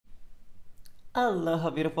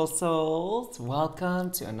Aloha, beautiful souls.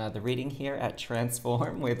 Welcome to another reading here at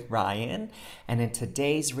Transform with Ryan. And in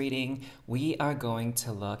today's reading, we are going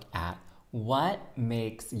to look at what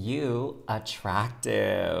makes you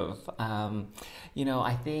attractive.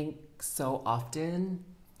 I think so often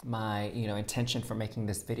my, intention for making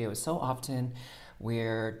this video is so often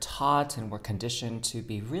we're taught and we're conditioned to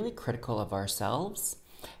be really critical of ourselves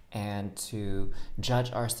and to judge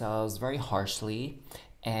ourselves very harshly.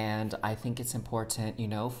 And I think it's important,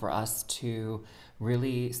 for us to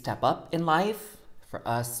really step up in life, for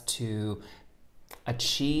us to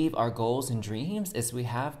achieve our goals and dreams is we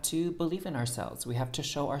have to believe in ourselves. We have to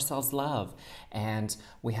show ourselves love and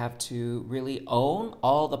we have to really own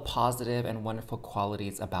all the positive and wonderful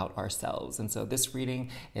qualities about ourselves. And so this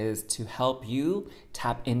reading is to help you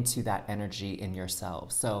tap into that energy in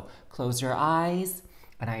yourself. So close your eyes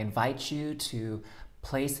and I invite you to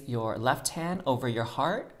place your left hand over your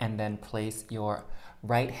heart and then place your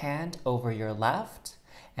right hand over your left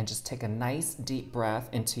and just take a nice deep breath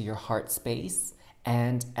into your heart space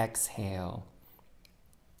and exhale.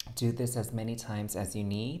 Do this as many times as you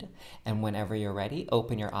need, and whenever you're ready,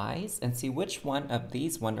 open your eyes and see which one of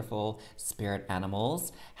these wonderful spirit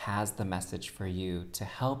animals has the message for you to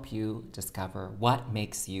help you discover what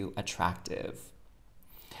makes you attractive.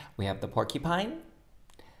 We have the porcupine,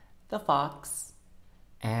 the fox,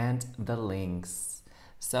 and the lynx.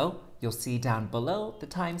 So you'll see down below the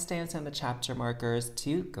timestamps and the chapter markers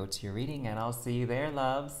to go to your reading, and I'll see you there,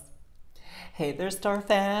 loves. Hey there, Star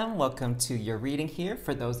Fam. Welcome to your reading here.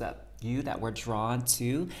 For those of you that were drawn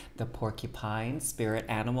to the porcupine spirit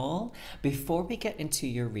animal, before we get into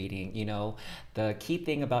your reading, the key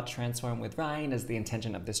thing about Transform with Ryan is the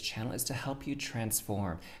intention of this channel is to help you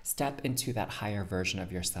transform, step into that higher version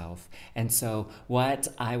of yourself. And so what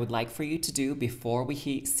I would like for you to do before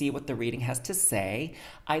we see what the reading has to say,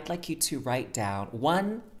 I'd like you to write down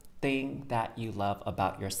one thing that you love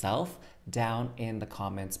about yourself down in the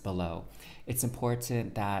comments below. It's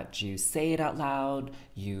important that you say it out loud,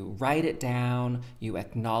 you write it down, you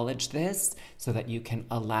acknowledge this so that you can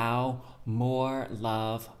allow more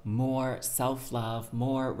love, more self-love,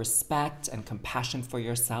 more respect and compassion for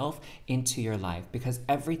yourself into your life, because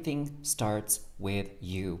everything starts with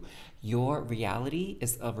you. Your reality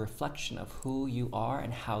is a reflection of who you are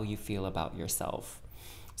and how you feel about yourself.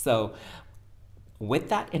 So with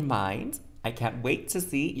that in mind, I can't wait to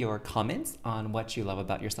see your comments on what you love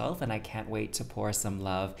about yourself, and I can't wait to pour some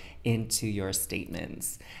love into your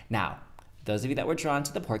statements. Now, those of you that were drawn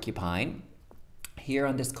to the porcupine, here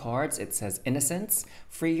on this card, it says innocence,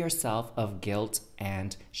 free yourself of guilt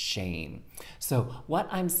and shame. So what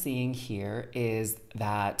I'm seeing here is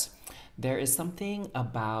that there is something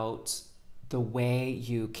about the way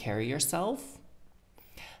you carry yourself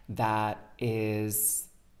that is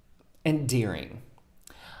endearing.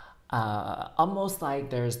 Almost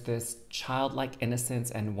like there's this childlike innocence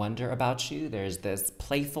and wonder about you. There's this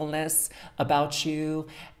playfulness about you,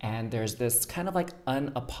 and there's this kind of like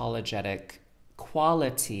unapologetic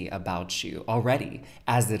quality about you already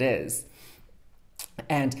as it is.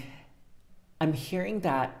 And I'm hearing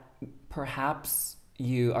that perhaps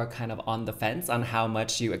you are kind of on the fence on how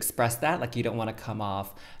much you express that. Like you don't want to come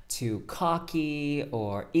off too cocky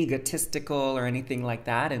or egotistical or anything like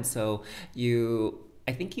that. And so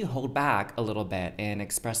I think you hold back a little bit in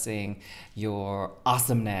expressing your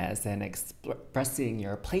awesomeness and expressing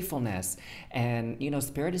your playfulness. And,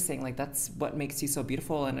 Spirit is saying like, that's what makes you so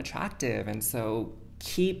beautiful and attractive. And so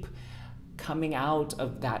keep coming out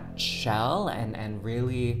of that shell and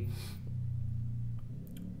really,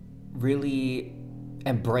 really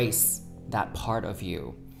embrace that part of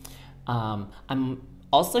you. I'm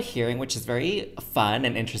also hearing, which is very fun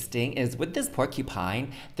and interesting, is with this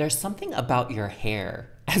porcupine, there's something about your hair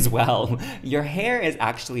as well. Your hair is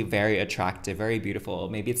actually very attractive, very beautiful.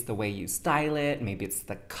 Maybe it's the way you style it, maybe it's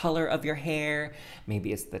the color of your hair,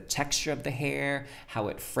 maybe it's the texture of the hair, how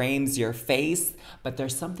it frames your face, but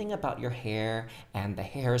there's something about your hair and the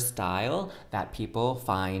hairstyle that people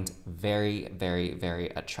find very, very, very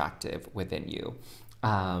attractive within you.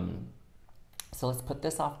 So let's put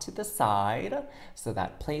this off to the side. So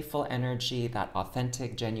that playful energy, that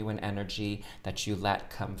authentic, genuine energy that you let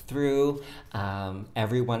come through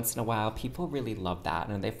every once in a while, people really love that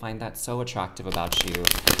and they find that so attractive about you.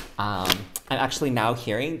 I'm actually now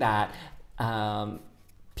hearing that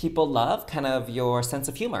people love kind of your sense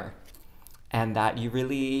of humor, and that you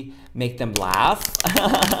really make them laugh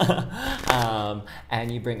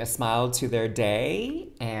and you bring a smile to their day,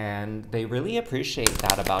 and they really appreciate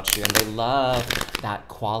that about you and they love that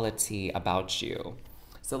quality about you.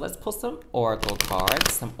 So let's pull some oracle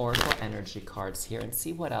cards, some oracle energy cards here, and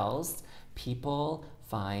see what else people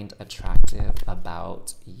find attractive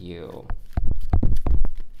about you.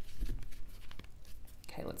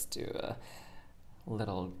 Okay, let's do a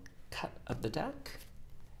little cut of the deck.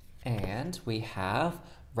 And we have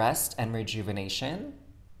rest and rejuvenation.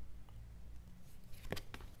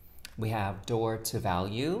 We have door to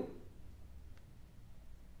value.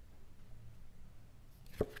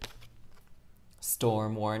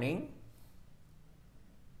 Storm warning.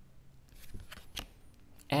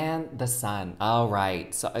 And the sun. All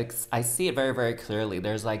right. So I see it very, very clearly.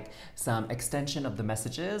 There's like some extension of the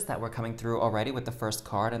messages that were coming through already with the first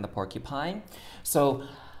card and the porcupine. So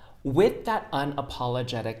with that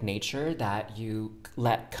unapologetic nature that you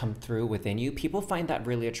let come through within you, people find that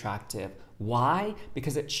really attractive. Why?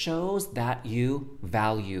 Because it shows that you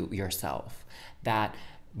value yourself. That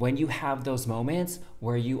when you have those moments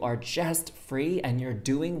where you are just free and you're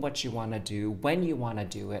doing what you want to do, when you want to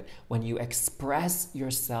do it, when you express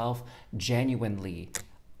yourself genuinely,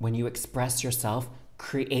 when you express yourself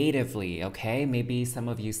creatively, okay? Maybe some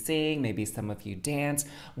of you sing, maybe some of you dance.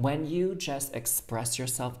 When you just express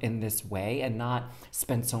yourself in this way and not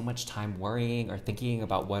spend so much time worrying or thinking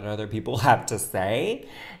about what other people have to say,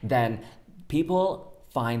 then people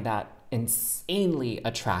find that insanely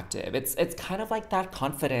attractive. It's kind of like that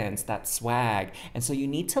confidence, that swag. And so you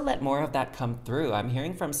need to let more of that come through. I'm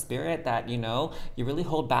hearing from spirit that, you know, you really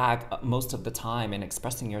hold back most of the time in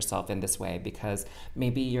expressing yourself in this way because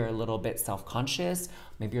maybe you're a little bit self-conscious,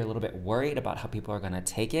 maybe you're a little bit worried about how people are going to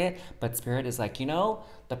take it, but spirit is like, you know,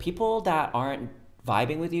 the people that aren't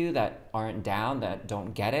vibing with you, that aren't down, that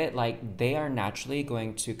don't get it, like they are naturally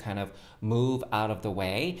going to kind of move out of the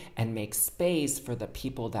way and make space for the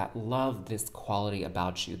people that love this quality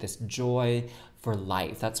about you, this joy for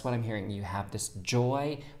life. That's what I'm hearing. You have this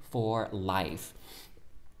joy for life,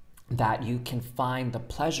 that you can find the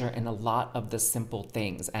pleasure in a lot of the simple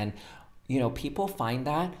things. And, you know, people find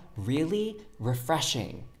that really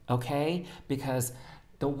refreshing, okay? Because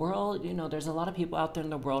the world, you know, there's a lot of people out there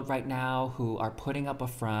in the world right now who are putting up a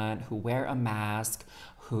front, who wear a mask,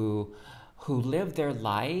 who live their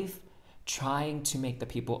life trying to make the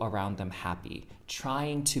people around them happy,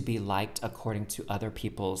 trying to be liked according to other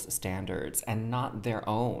people's standards and not their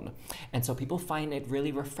own. And so people find it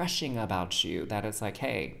really refreshing about you that it's like,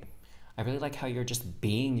 hey, I really like how you're just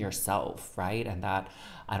being yourself, right? And that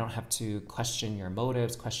I don't have to question your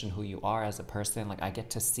motives, question who you are as a person. Like I get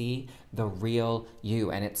to see the real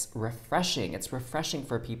you, and it's refreshing. It's refreshing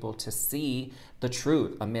for people to see the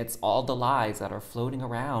truth amidst all the lies that are floating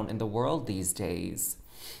around in the world these days.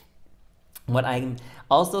 What I'm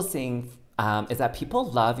also seeing is that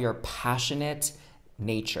people love your passionate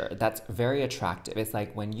nature. That's very attractive. It's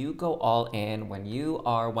like when you go all in, when you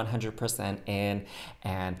are 100% in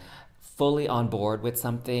and fully on board with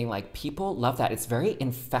something, like people love that. It's very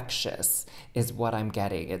infectious is what I'm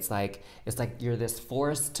getting. It's like you're this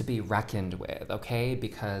force to be reckoned with, okay?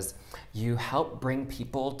 Because you help bring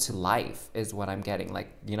people to life is what I'm getting.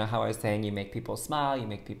 Like, you know how I was saying you make people smile, you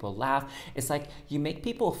make people laugh. It's like you make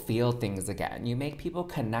people feel things again. You make people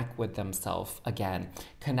connect with themselves again,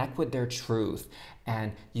 connect with their truth.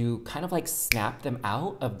 And you kind of like snap them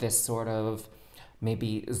out of this sort of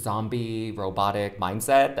maybe zombie robotic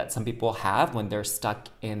mindset that some people have when they're stuck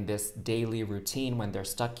in this daily routine, when they're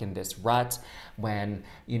stuck in this rut, when,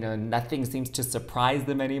 you know, nothing seems to surprise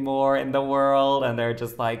them anymore in the world and they're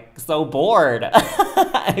just like so bored.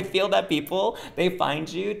 I feel that people, they find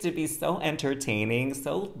you to be so entertaining,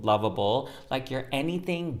 so lovable, like you're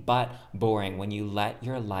anything but boring when you let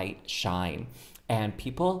your light shine. And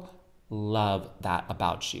people love that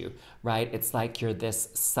about you, right? It's like you're this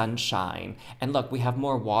sunshine. And look, we have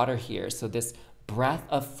more water here. So this breath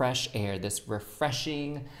of fresh air, this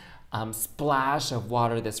refreshing splash of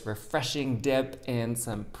water, this refreshing dip in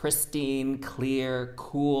some pristine, clear,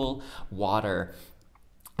 cool water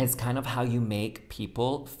is kind of how you make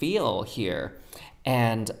people feel here.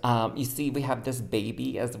 And you see, we have this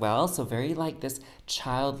baby as well. So very like this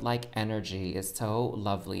childlike energy is so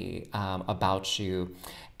lovely about you.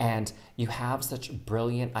 And you have such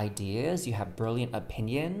brilliant ideas. You have brilliant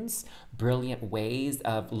opinions, brilliant ways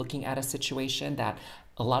of looking at a situation that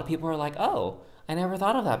a lot of people are like, oh, I never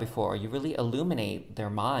thought of that before. You really illuminate their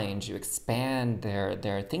mind. You expand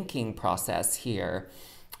their thinking process here.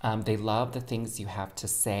 They love the things you have to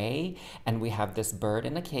say. And we have this bird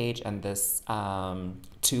in a cage and this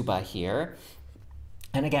tuba here.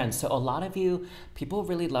 And again, so a lot of you, people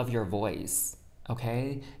really love your voice,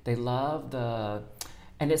 okay? They love the,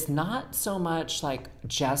 and it's not so much like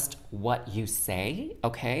just what you say,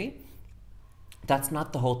 okay? That's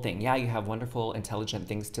not the whole thing. Yeah, you have wonderful, intelligent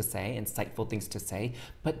things to say, insightful things to say,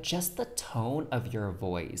 but just the tone of your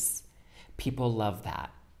voice. People love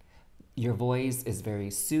that. Your voice is very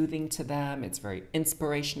soothing to them, it's very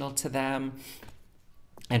inspirational to them.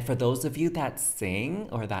 And for those of you that sing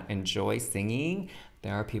or that enjoy singing,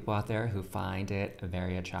 there are people out there who find it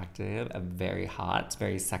very attractive, very hot,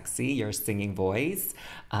 very sexy, your singing voice.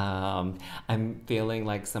 I'm feeling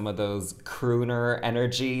like some of those crooner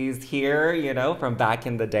energies here, you know, from back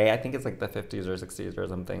in the day. I think it's like the 50s or 60s or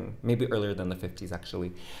something, maybe earlier than the 50s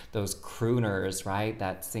actually. Those crooners, right,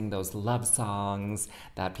 that sing those love songs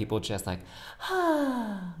that people just like,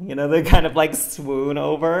 ah, you know, they kind of like swoon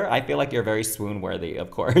over. I feel like you're very swoon worthy, of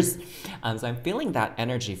course. So I'm feeling that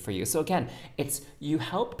energy for you. So again, it's you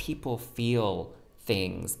help people feel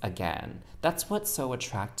things again. That's what's so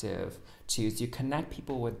attractive to you, is you connect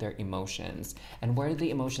people with their emotions. And where do the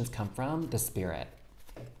emotions come from? The spirit,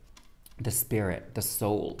 the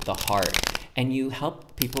soul, the heart. And you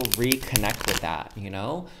help people reconnect with that, you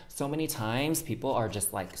know? So many times people are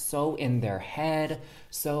just like so in their head,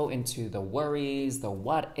 so into the worries, the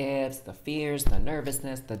what ifs, the fears, the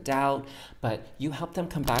nervousness, the doubt, but you help them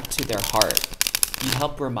come back to their heart. You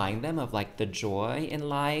help remind them of like the joy in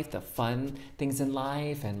life, the fun things in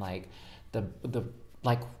life, and like the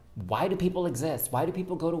like, why do people exist? Why do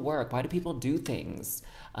people go to work? Why do people do things?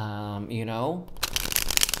 You know?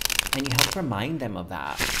 And you help remind them of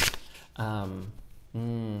that. I'm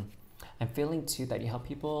feeling too that you help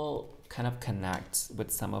people kind of connect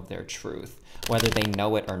with some of their truth, whether they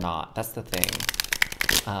know it or not. That's the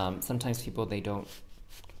thing. Sometimes people, they don't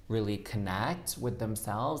really connect with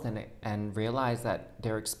themselves and realize that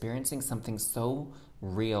they're experiencing something so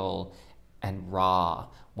real and raw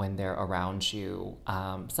when they're around you.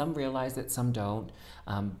 Some realize it, some don't,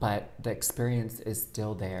 but the experience is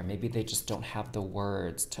still there. Maybe they just don't have the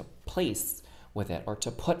words to place with it or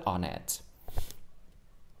to put on it.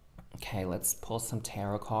 Okay, let's pull some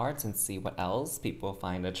tarot cards and see what else people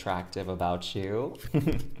find attractive about you.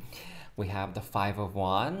 We have the Five of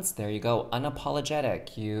Wands. There you go,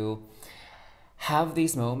 unapologetic. You have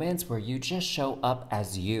these moments where you just show up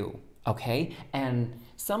as you, okay? And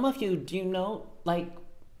some of you, do you know, like,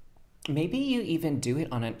 maybe you even do it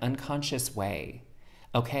on an unconscious way.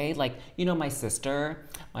 Okay, like, you know, my sister,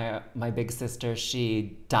 my big sister,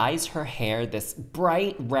 she dyes her hair this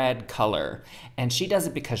bright red color, and she does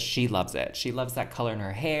it because she loves it. She loves that color in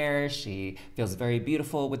her hair. She feels very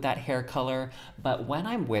beautiful with that hair color. But when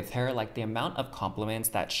I'm with her, like, the amount of compliments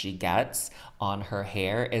that she gets on her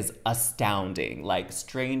hair is astounding. Like,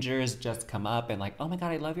 strangers just come up and like, oh my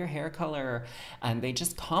God, I love your hair color. And they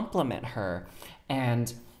just compliment her.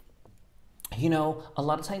 And you know, a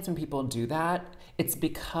lot of times when people do that, it's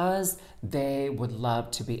because they would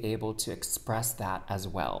love to be able to express that as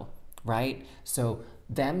well, right? So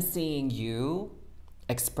them seeing you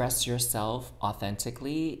express yourself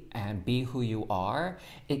authentically and be who you are,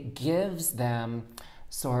 it gives them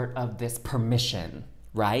sort of this permission,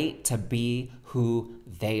 right? To be who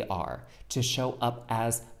they are, to show up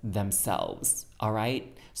as themselves, all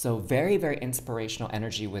right? So very, very inspirational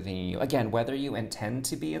energy within you. Again, whether you intend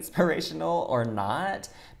to be inspirational or not,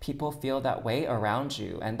 people feel that way around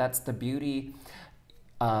you. And that's the beauty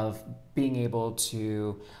of being able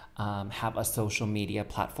to have a social media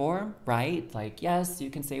platform, right? Like, yes, you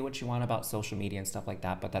can say what you want about social media and stuff like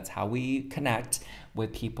that, but that's how we connect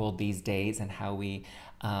with people these days and how we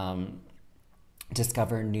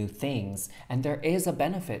discover new things. And there is a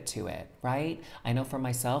benefit to it, right? I know for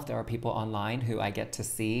myself, there are people online who I get to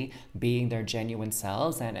see being their genuine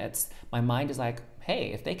selves, and it's, my mind is like,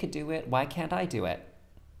 hey, if they could do it, why can't I do it?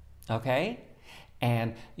 Okay?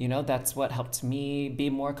 And, you know, that's what helped me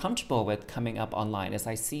be more comfortable with coming up online, is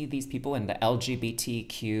I see these people in the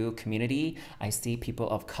LGBTQ community. I see people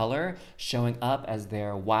of color showing up as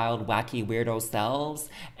their wild, wacky, weirdo selves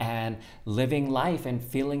and living life and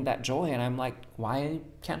feeling that joy. And I'm like, why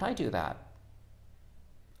can't I do that?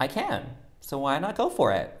 I can. So why not go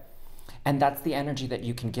for it? And that's the energy that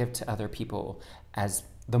you can give to other people as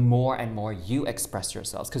the more and more you express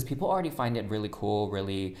yourselves, because people already find it really cool,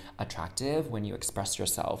 really attractive when you express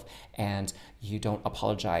yourself and you don't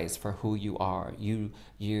apologize for who you are. You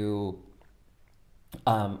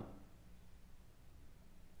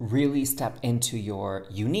really step into your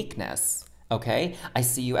uniqueness. Okay, I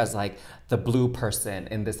see you as like the blue person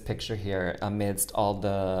in this picture here amidst all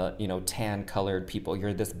the, you know, tan colored people.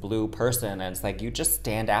 You're this blue person, and it's like you just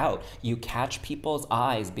stand out. You catch people's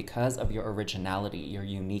eyes because of your originality, your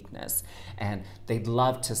uniqueness, and they'd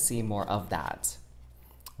love to see more of that.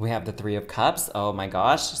 We have the Three of Cups. Oh my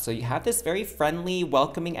gosh. So you have this very friendly,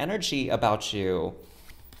 welcoming energy about you.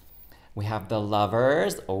 We have the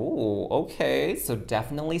Lovers. Oh, okay. So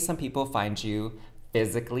definitely some people find you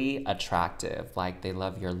physically attractive. Like they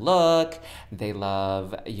love your look, they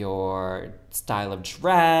love your style of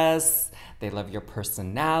dress, they love your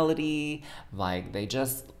personality. Like they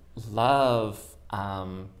just love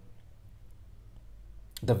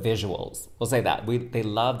the visuals. We'll say that. They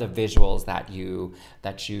love the visuals that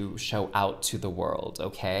you show out to the world,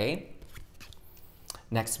 okay?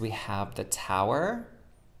 Next we have the Tower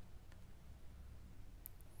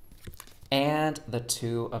and the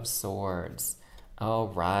Two of Swords. All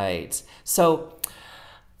right. So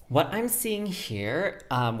what I'm seeing here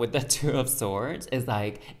with the Two of Swords is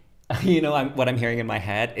like, what I'm hearing in my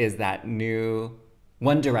head is that new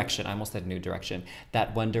One Direction. I almost said New Direction.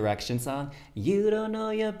 That One Direction song. You don't know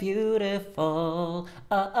you're beautiful.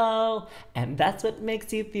 Oh, oh. And that's what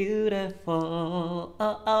makes you beautiful.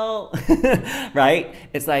 Oh, oh. Right?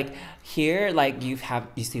 It's like here, like you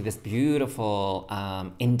see this beautiful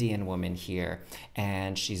Indian woman here.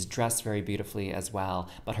 And she's dressed very beautifully as well.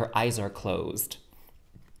 But her eyes are closed.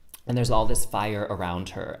 And there's all this fire around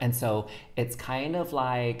her. And so it's kind of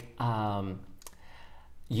like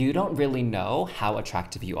you don't really know how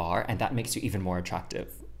attractive you are, and that makes you even more attractive,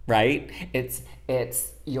 right? It's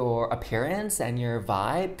your appearance and your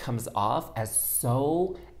vibe comes off as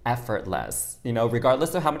so effortless,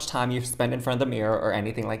 regardless of how much time you spend in front of the mirror or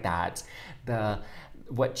anything like that. How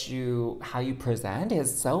you present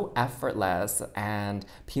is so effortless, and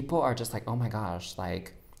people are just like, oh my gosh,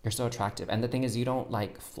 like, you're so attractive. And the thing is, you don't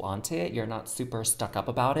like flaunt it. You're not super stuck up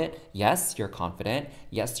about it. Yes, you're confident.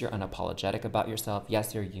 Yes, you're unapologetic about yourself.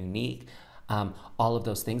 Yes, you're unique. All of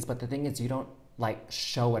those things. But the thing is, you don't like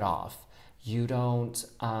show it off. You don't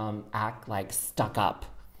act like stuck up.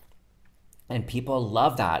 And people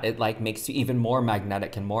love that. It like makes you even more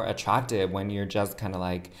magnetic and more attractive when you're just kind of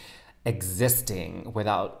like existing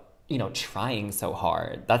without, trying so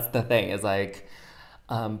hard. That's the thing, is like,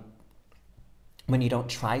 when you don't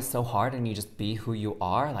try so hard and you just be who you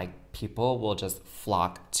are, like people will just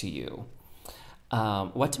flock to you.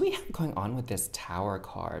 What do we have going on with this Tower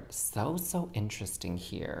card? So interesting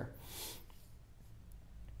here.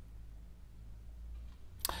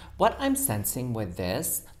 What I'm sensing with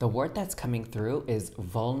this, the word that's coming through is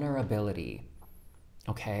vulnerability,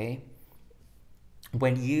 okay?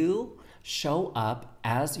 When you show up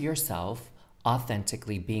as yourself,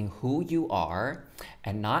 authentically being who you are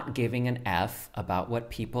and not giving an F about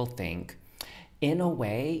what people think, in a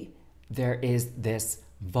way, there is this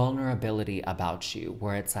vulnerability about you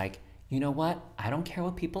where it's like, you know what? I don't care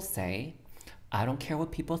what people say. I don't care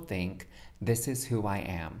what people think. This is who I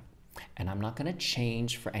am. And I'm not going to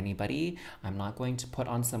change for anybody. I'm not going to put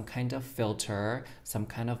on some kind of filter, some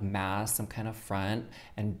kind of mask, some kind of front,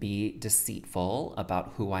 and be deceitful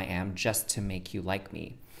about who I am just to make you like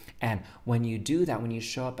me. And when you do that, when you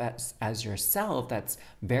show up as yourself, that's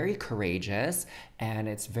very courageous, and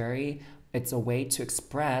it's a way to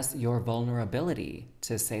express your vulnerability,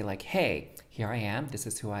 to say like, hey, here I am, this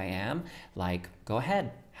is who I am, like, go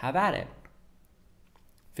ahead, have at it.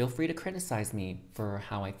 Feel free to criticize me for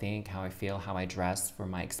how I think, how I feel, how I dress, for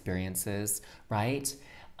my experiences, right?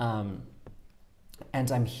 And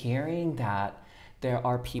I'm hearing that there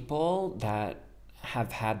are people that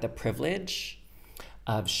have had the privilege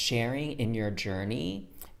of sharing in your journey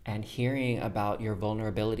and hearing about your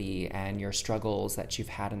vulnerability and your struggles that you've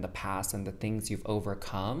had in the past and the things you've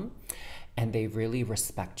overcome, and they really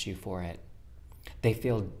respect you for it. They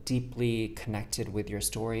feel deeply connected with your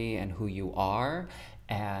story and who you are,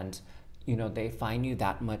 and they find you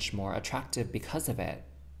that much more attractive because of it.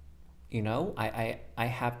 I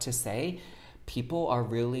have to say, people are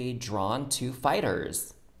really drawn to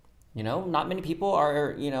fighters. Not many people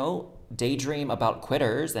are, daydream about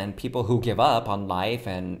quitters and people who give up on life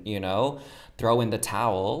and, throw in the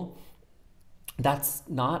towel. That's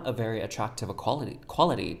not a very attractive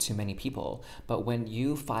quality to many people. But when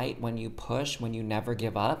you fight, when you push, when you never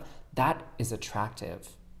give up, that is attractive.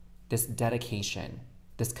 This dedication,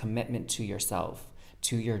 this commitment to yourself,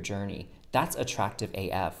 to your journey, that's attractive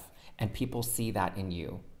AF. And people see that in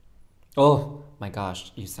you. Oh my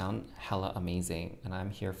gosh, you sound hella amazing, and I'm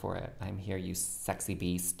here for it. I'm here, you sexy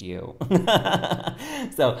beast, you.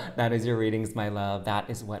 So that is your readings, my love. That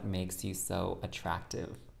is what makes you so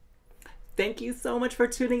attractive. Thank you so much for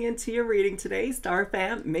tuning into your reading today, Star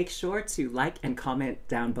Fam. Make sure to like and comment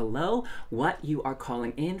down below what you are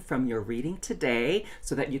calling in from your reading today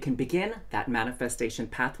so that you can begin that manifestation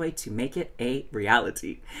pathway to make it a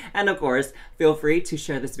reality. And of course, feel free to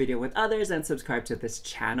share this video with others and subscribe to this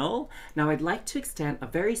channel. Now, I'd like to extend a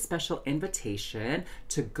very special invitation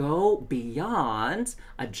to go beyond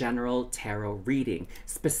a general tarot reading.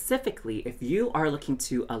 Specifically, if you are looking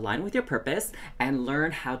to align with your purpose and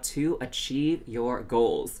learn how to achieve your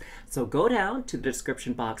goals. So go down to the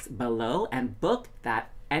description box below and book that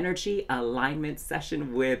energy alignment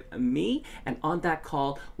session with me. And on that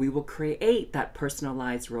call, we will create that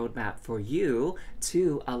personalized roadmap for you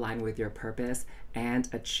to align with your purpose and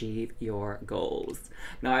achieve your goals.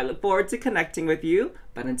 Now, I look forward to connecting with you,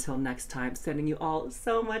 but until next time, sending you all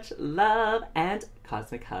so much love and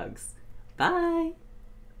cosmic hugs. Bye.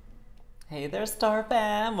 Hey there, Star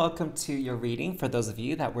Fam! Welcome to your reading for those of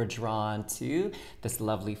you that were drawn to this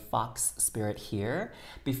lovely fox spirit here.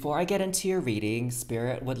 Before I get into your reading,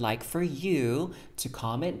 Spirit would like for you to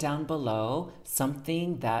comment down below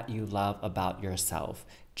something that you love about yourself.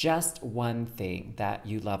 Just one thing that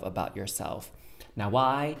you love about yourself. Now,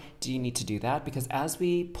 why do you need to do that? Because as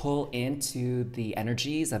we pull into the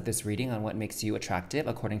energies of this reading on what makes you attractive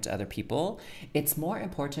according to other people, it's more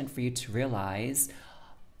important for you to realize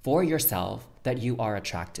for yourself that you are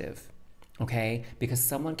attractive, okay? Because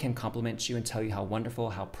someone can compliment you and tell you how wonderful,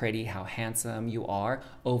 how pretty, how handsome you are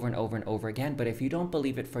over and over and over again. But if you don't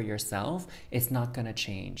believe it for yourself, it's not gonna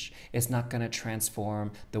change. It's not gonna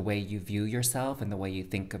transform the way you view yourself and the way you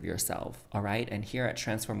think of yourself, all right? And here at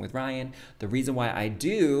Transform with Ryan, the reason why I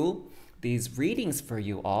do these readings for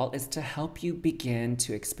you all is to help you begin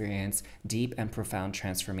to experience deep and profound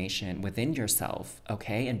transformation within yourself,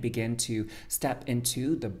 okay? And begin to step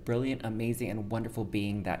into the brilliant, amazing, and wonderful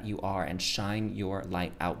being that you are and shine your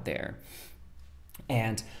light out there.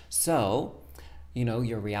 And so, you know,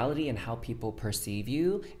 your reality and how people perceive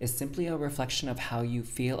you is simply a reflection of how you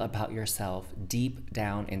feel about yourself deep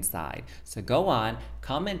down inside. So go on,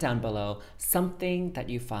 comment down below something that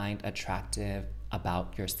you find attractive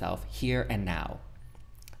about yourself here and now.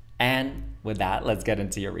 And with that, let's get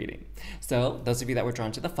into your reading. So those of you that were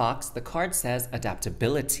drawn to the fox, the card says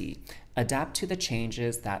adaptability. Adapt to the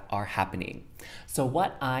changes that are happening. So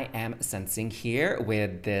what I am sensing here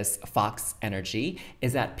with this fox energy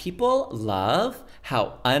is that people love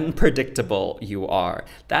how unpredictable you are.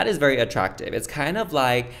 That is very attractive. It's kind of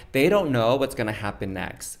like they don't know what's going to happen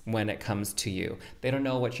next when it comes to you. They don't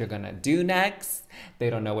know what you're going to do next. They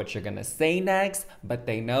don't know what you're going to say next, but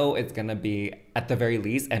they know it's going to be, at the very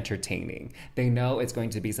least, entertaining. They know it's going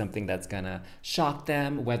to be something that's going to shock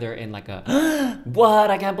them, whether in like a,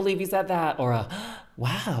 what? I can't believe you said that, or a,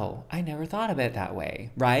 wow, I never thought of it that way,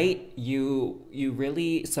 right? You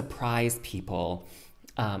really surprise people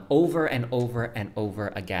over and over and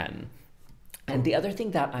over again. And the other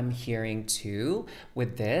thing that I'm hearing too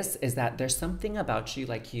with this is that there's something about you,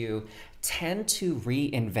 like you tend to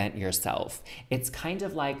reinvent yourself. It's kind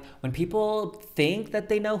of like when people think that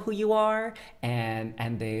they know who you are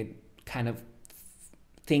and they kind of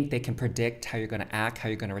think they can predict how you're going to act, how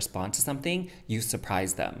you're going to respond to something, you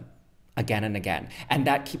surprise them again and again. And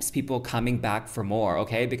that keeps people coming back for more,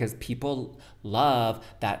 okay? Because people love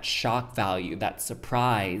that shock value, that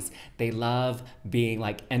surprise. They love being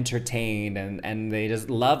like entertained and they just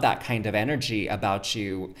love that kind of energy about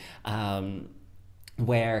you,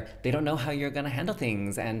 where they don't know how you're gonna handle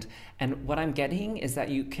things. And what I'm getting is that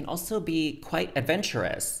you can also be quite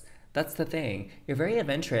adventurous. That's the thing. You're very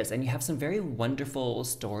adventurous and you have some very wonderful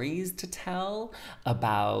stories to tell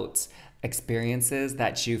about experiences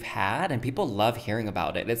that you've had, and people love hearing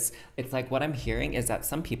about it. It's like what I'm hearing is that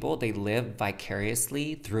some people, they live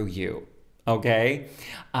vicariously through you, okay?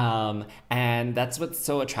 And that's what's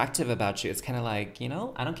so attractive about you. It's kind of like, you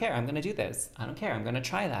know, I don't care, I'm gonna do this. I don't care, I'm gonna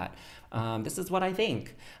try that. This is what I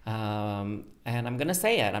think. And I'm gonna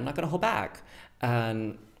say it, I'm not gonna hold back.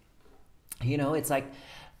 And, you know, it's like,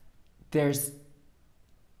 there's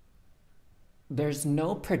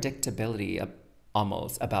no predictability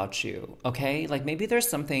almost about you, okay? Like maybe there's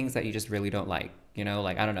some things that you just really don't like, you know,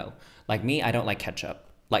 like, I don't know, like me, I don't like ketchup.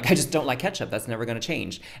 Like I just don't like ketchup. That's never gonna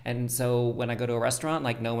change. And so when I go to a restaurant,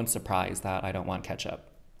 like no one's surprised that I don't want ketchup,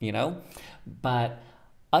 you know? But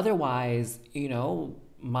otherwise, you know,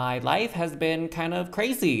 my life has been kind of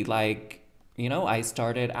crazy. Like, you know, I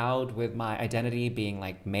started out with my identity being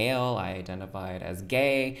like male, I identified as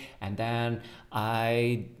gay, and then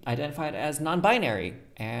I identified as non-binary.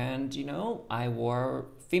 And, you know, I wore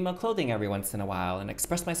female clothing every once in a while and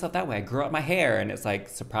expressed myself that way. I grew out my hair and it's like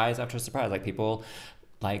surprise after surprise. Like people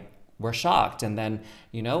like were shocked. And then,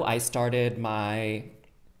 I started my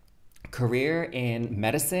career in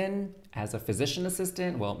medicine as a physician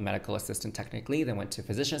assistant, well, medical assistant technically, then went to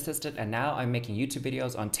physician assistant, and now I'm making YouTube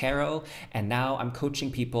videos on tarot, and now I'm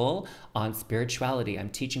coaching people on spirituality. I'm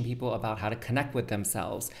teaching people about how to connect with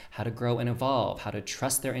themselves, how to grow and evolve, how to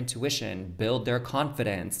trust their intuition, build their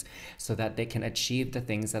confidence so that they can achieve the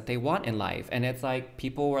things that they want in life. And it's like,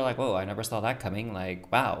 people were like, whoa, I never saw that coming.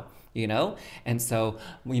 Like, wow. And so,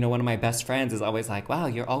 one of my best friends is always like, wow,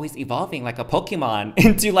 you're always evolving like a Pokemon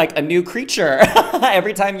into like a new creature.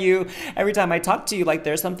 every time I talk to you, like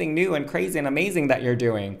there's something new and crazy and amazing that you're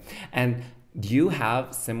doing. And you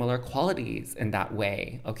have similar qualities in that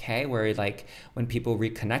way, okay? Where like when people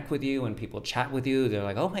reconnect with you, when people chat with you, they're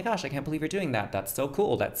like, oh my gosh, I can't believe you're doing that. That's so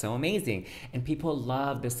cool. That's so amazing. And people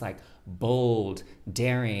love this like bold,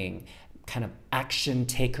 daring, kind of action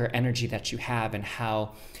taker energy that you have, and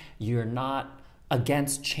how you're not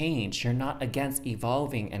against change. You're not against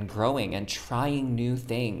evolving and growing and trying new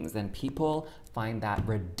things. And people find that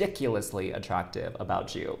ridiculously attractive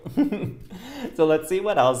about you. So let's see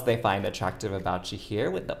what else they find attractive about you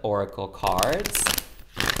here with the Oracle cards.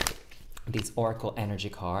 These Oracle energy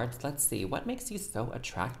cards. Let's see, what makes you so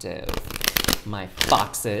attractive? My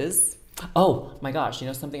foxes. Oh my gosh,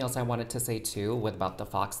 something else I wanted to say too about the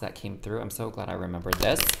fox that came through. I'm so glad I remembered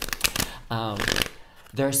this.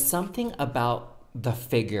 There's something about the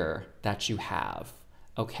figure that you have,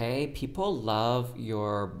 okay? People love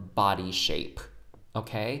your body shape,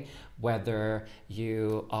 okay? Whether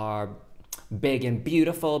you are big and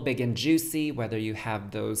beautiful, big and juicy, whether you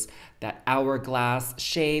have that hourglass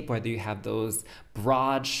shape, whether you have those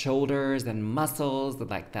broad shoulders and muscles,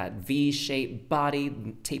 like that V-shaped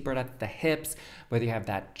body tapered at the hips, whether you have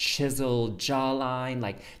that chiseled jawline,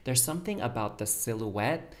 like there's something about the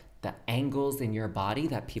silhouette, the angles in your body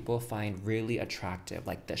that people find really attractive,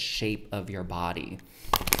 like the shape of your body.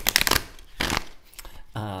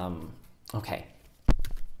 Okay.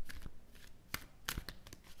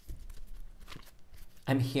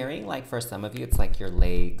 I'm hearing like for some of you, it's like your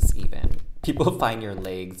legs even. People find your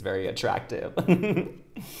legs very attractive.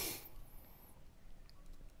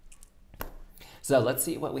 So let's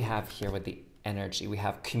see what we have here with the energy. We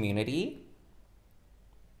have community.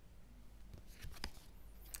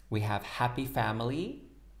 We have happy family.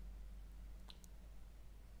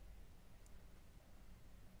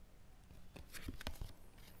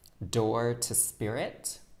 Door to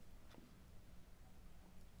spirit.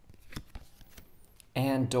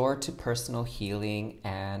 And door to personal healing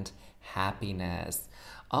and happiness.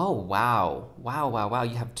 Oh, wow. Wow, wow, wow.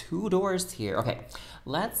 You have 2 doors here. Okay,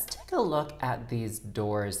 let's take a look at these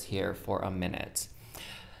doors here for a minute.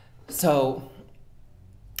 So,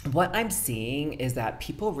 what I'm seeing is that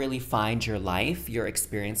people really find your life, your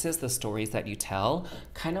experiences, the stories that you tell,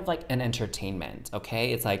 kind of like an entertainment,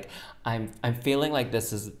 okay? It's like, I'm feeling like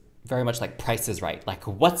this is very much like Price is Right. Like,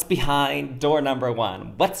 what's behind door number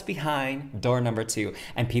 1? What's behind door number 2?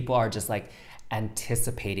 And people are just like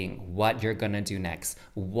anticipating what you're gonna do next,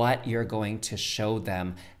 what you're going to show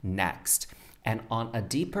them next. And on a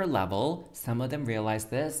deeper level, some of them realize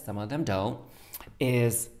this, some of them don't,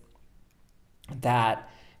 is that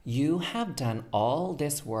you have done all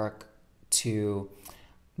this work to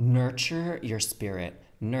nurture your spirit,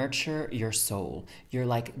 nurture your soul. You're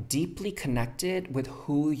like deeply connected with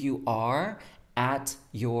who you are at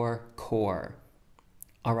your core.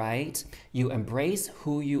 All right? You embrace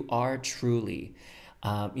who you are truly.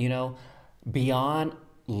 Beyond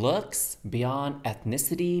looks, beyond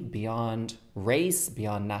ethnicity, beyond race,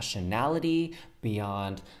 beyond nationality,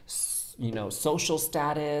 beyond, social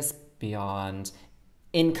status, beyond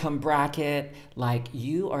income bracket, like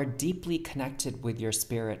you are deeply connected with your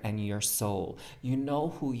spirit and your soul. You know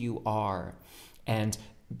who you are. And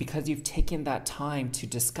because you've taken that time to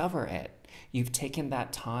discover it, you've taken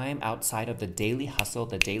that time outside of the daily hustle,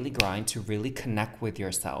 the daily grind to really connect with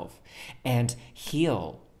yourself and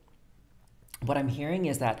heal. What I'm hearing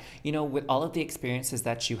is that, with all of the experiences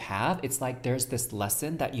that you have, it's like there's this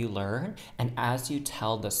lesson that you learn. And as you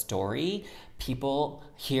tell the story, people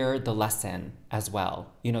hear the lesson as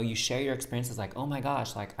well. You share your experiences like, oh my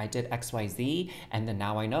gosh, like I did XYZ, and then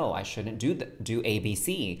now I know I shouldn't do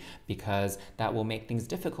ABC because that will make things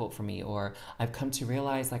difficult for me. Or I've come to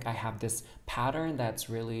realize like I have this pattern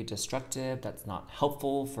that's really destructive, that's not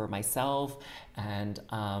helpful for myself. And,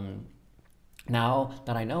 now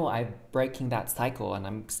that I know, I'm breaking that cycle and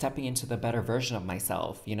I'm stepping into the better version of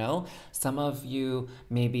myself, Some of you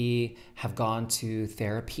maybe have gone to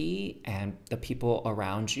therapy, and the people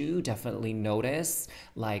around you definitely notice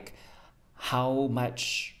like how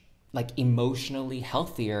much like emotionally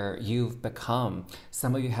healthier you've become.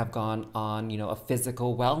 Some of you have gone on, a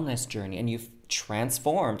physical wellness journey and you've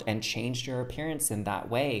transformed and changed your appearance in that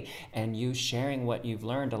way. And you sharing what you've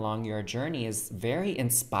learned along your journey is very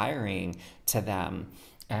inspiring to them.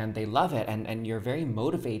 And they love it. And you're very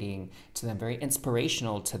motivating to them, very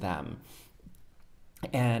inspirational to them.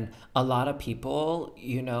 And a lot of people,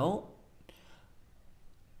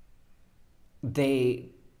 they,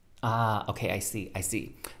 okay, I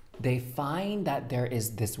see. They find that there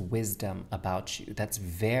is this wisdom about you that's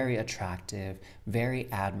very attractive, very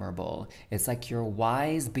admirable. It's like you're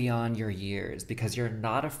wise beyond your years because you're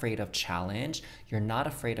not afraid of challenge, you're not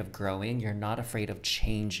afraid of growing, you're not afraid of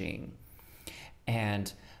changing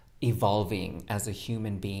and evolving as a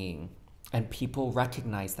human being. And people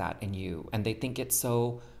recognize that in you and they think it's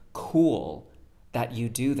so cool that you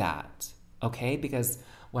do that, okay? Because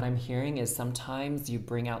what I'm hearing is sometimes you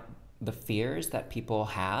bring out the fears that people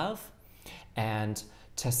have, and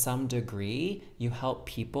to some degree, you help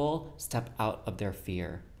people step out of their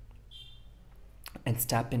fear and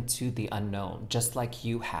step into the unknown, just like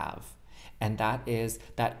you have. And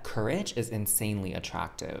that courage is insanely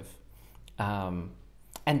attractive. And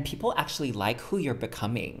people actually like who you're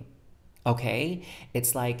becoming, okay?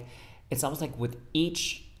 It's almost like with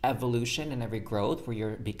each evolution and every growth where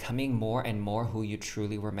you're becoming more and more who you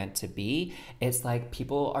truly were meant to be, it's like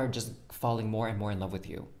people are just falling more and more in love with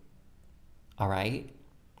you. All right?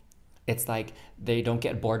 It's like they don't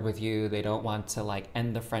get bored with you. They don't want to like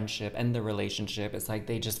end the friendship, end the relationship. It's like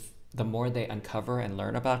the more they uncover and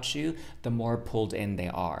learn about you, the more pulled in they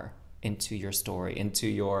are into your story, into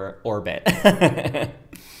your orbit.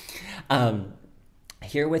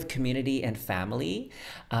 Here with community and family,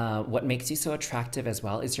 what makes you so attractive as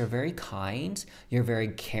well is you're very kind, you're very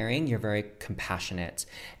caring, you're very compassionate.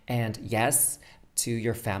 And yes, to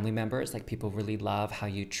your family members, like people really love how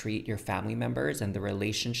you treat your family members and the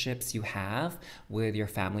relationships you have with your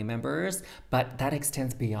family members, but that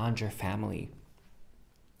extends beyond your family.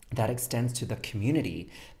 That extends to the community,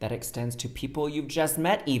 that extends to people you've just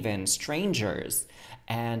met, even strangers.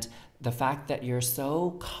 And the fact that you're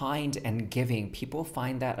so kind and giving, people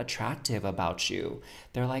find that attractive about you.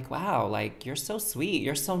 They're like, wow, like you're so sweet,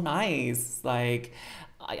 you're so nice. Like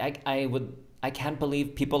I can't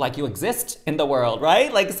believe people like you exist in the world,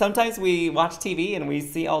 right? Like sometimes we watch TV and we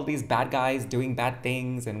see all these bad guys doing bad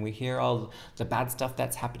things and we hear all the bad stuff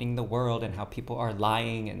that's happening in the world and how people are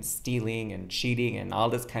lying and stealing and cheating and all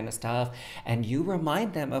this kind of stuff. And you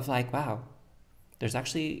remind them of like, wow, there's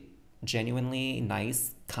actually genuinely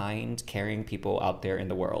nice, kind, caring people out there in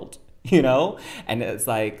the world, And it's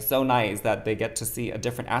like so nice that they get to see a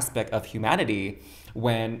different aspect of humanity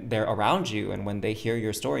when they're around you and when they hear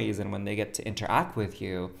your stories and when they get to interact with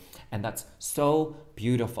you. And that's so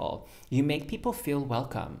beautiful. You make people feel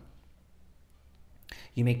welcome.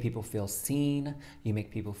 You make people feel seen. You make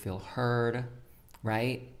people feel heard,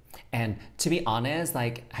 right? And to be honest,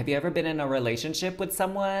 like, have you ever been in a relationship with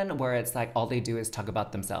someone where it's like all they do is talk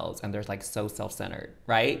about themselves and they're like so self-centered,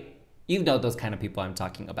 right? You know those kind of people I'm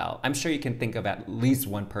talking about. I'm sure you can think of at least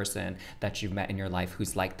one person that you've met in your life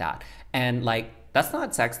who's like that. And like, that's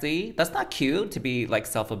not sexy. That's not cute to be like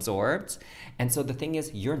self-absorbed. And so the thing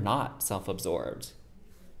is, you're not self-absorbed.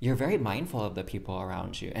 You're very mindful of the people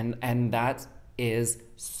around you. And that is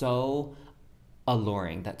so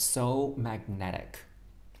alluring. That's so magnetic.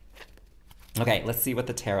 Okay, let's see what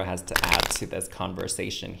the tarot has to add to this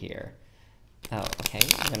conversation here. Oh, okay,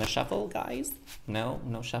 I'm gonna shuffle, guys. No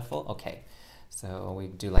shuffle? Okay, so we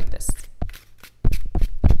do like this.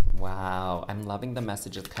 Wow, I'm loving the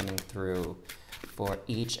messages coming through for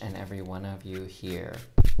each and every one of you here.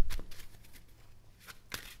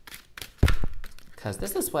 Because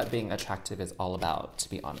this is what being attractive is all about, to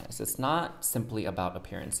be honest. It's not simply about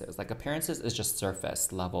appearances. Like appearances is just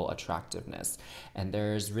surface level attractiveness. And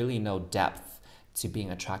there's really no depth to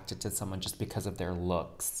being attracted to someone just because of their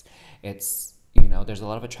looks. It's, there's a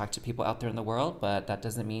lot of attractive people out there in the world, but that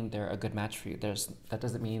doesn't mean they're a good match for you. That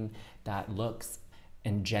doesn't mean that looks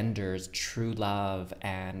engenders true love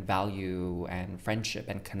and value and friendship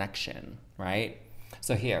and connection, right?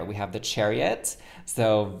 So here we have the Chariot.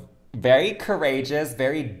 So very courageous,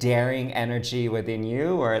 very daring energy within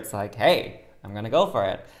you where it's like, hey, I'm going to go for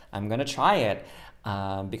it. I'm going to try it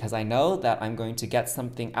because I know that I'm going to get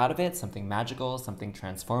something out of it, something magical, something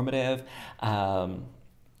transformative.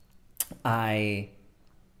 I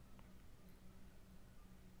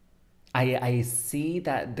see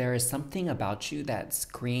that there is something about you that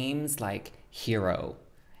screams like hero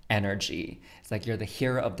energy. It's like you're the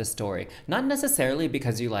hero of the story. Not necessarily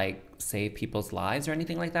because you like save people's lives or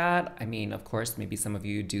anything like that. I mean, of course, maybe some of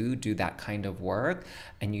you do that kind of work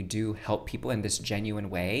and you do help people in this genuine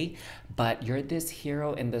way, but you're this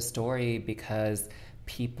hero in the story because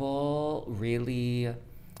people really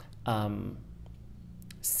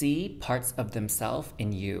see parts of themselves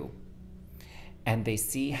in you, and they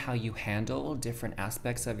see how you handle different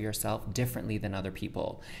aspects of yourself differently than other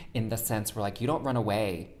people, in the sense where like you don't run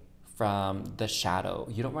away from the shadow,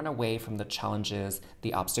 you don't run away from the challenges,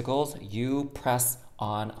 the obstacles, you press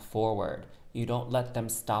on forward. You don't let them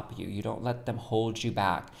stop you, you don't let them hold you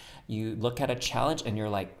back. You look at a challenge and you're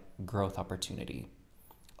like, growth opportunity,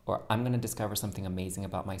 or I'm going to discover something amazing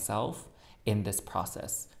about myself in this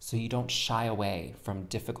process. So you don't shy away from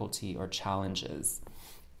difficulty or challenges.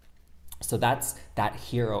 So that's that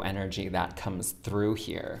hero energy that comes through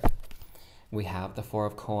here. We have the Four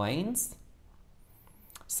of Coins.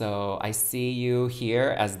 So I see you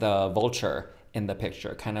here as the vulture in the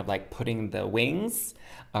picture, kind of like putting the wings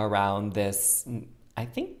around this, I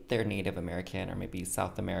think they're Native American or maybe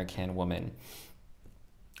South American woman.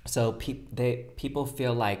 So people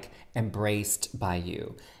feel like embraced by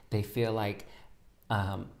you. They feel like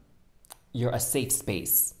you're a safe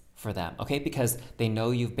space for them, okay? Because they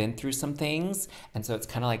know you've been through some things, and so it's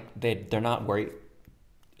kind of like they're not worried,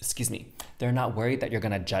 they're not worried that you're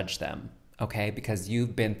gonna judge them, okay? Because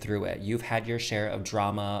you've been through it. You've had your share of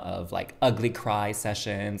drama, of like ugly cry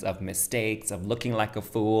sessions, of mistakes, of looking like a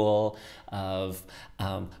fool, of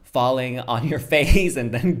falling on your face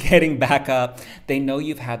and then getting back up. They know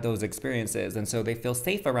you've had those experiences, and so they feel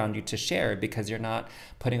safe around you to share, because you're not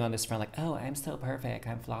putting on this front like, oh, I'm so perfect,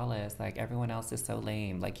 I'm flawless, like everyone else is so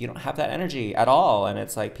lame. Like you don't have that energy at all, and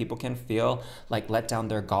it's like people can feel like let down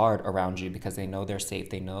their guard around you because they know they're safe.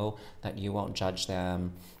 They know that you won't judge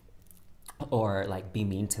them or like be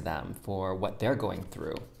mean to them for what they're going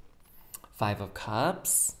through. Five of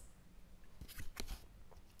Cups,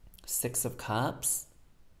 Six of Cups.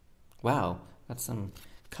 Wow, that's some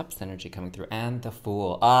Cups energy coming through. And the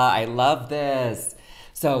Fool. Ah, I love this.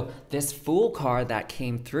 So this Fool card that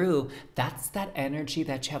came through, that's that energy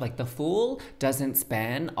that you have. Like the Fool doesn't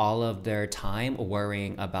spend all of their time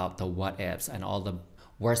worrying about the what ifs and all the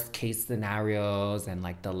worst case scenarios and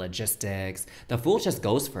like the logistics. The Fool just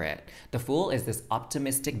goes for it. The Fool is this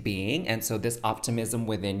optimistic being, and so this optimism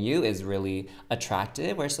within you is really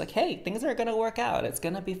attractive, where it's like, hey, things are gonna work out, it's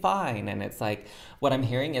gonna be fine. And it's like, what I'm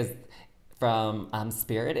hearing is from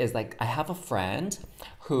Spirit is like, I have a friend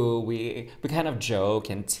who we kind of joke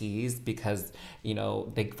and tease because, you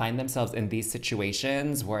know, they find themselves in these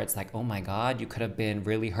situations where it's like, oh my God, you could have been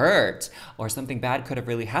really hurt, or something bad could have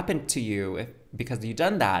really happened to you because you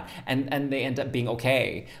done that, and they end up being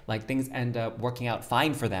okay. Like things end up working out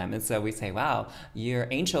fine for them. And so we say, wow, your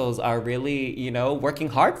angels are really, you know, working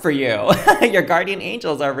hard for you. Your guardian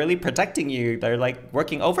angels are really protecting you. They're like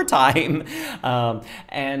working overtime.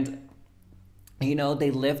 And you know, they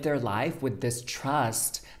live their life with this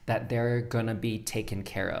trust that they're gonna be taken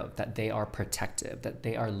care of, that they are protective, that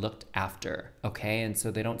they are looked after, okay? And so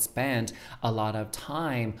they don't spend a lot of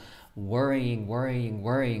time worrying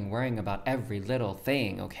about every little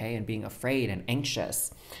thing, okay? And being afraid and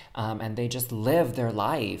anxious. And they just live their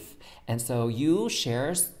life. And so you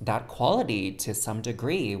share that quality to some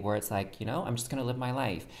degree, where it's like, you know, I'm just gonna live my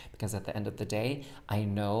life because at the end of the day, I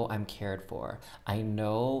know I'm cared for. I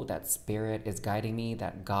know that Spirit is guiding me,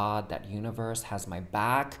 that God, that universe has my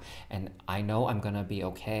back, and I know I'm gonna be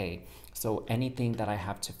okay. So anything that I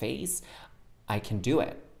have to face, I can do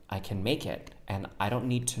it. I can make it, and I don't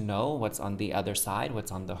need to know what's on the other side,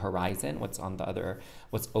 what's on the horizon, what's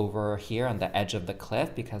over here on the edge of the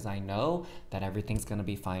cliff, because I know that everything's gonna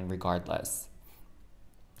be fine regardless.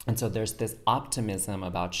 And so there's this optimism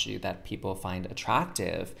about you that people find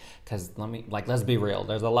attractive, because let's be real,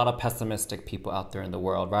 there's a lot of pessimistic people out there in the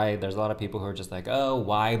world, right? There's a lot of people who are just like, oh,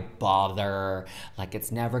 why bother? Like,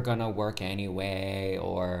 it's never gonna work anyway,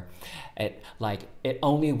 or it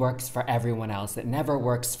only works for everyone else, it never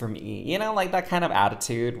works for me. You know, like that kind of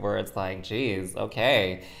attitude where it's like, geez,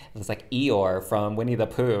 okay. It's like Eeyore from Winnie the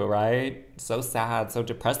Pooh, right? So sad, so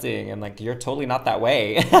depressing, and like you're totally not that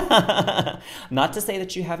way. Not to say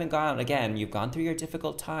that you haven't you've gone through your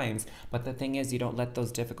difficult times, but the thing is, you don't let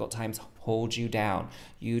those difficult times hold you down.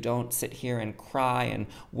 You don't sit here and cry and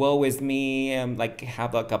woe is me and like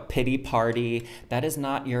have like a pity party. That is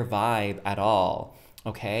not your vibe at all,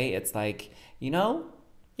 okay? It's like, you know,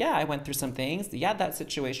 yeah, I went through some things. Yeah, that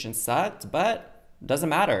situation sucked, but doesn't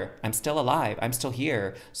matter. I'm still alive. I'm still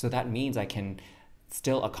here. So that means I can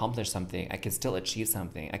still accomplish something. I can still achieve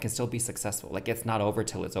something. I can still be successful. Like, it's not over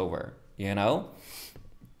till it's over, you know?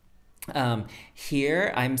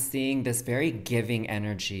 Here, I'm seeing this very giving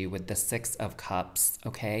energy with the Six of Cups,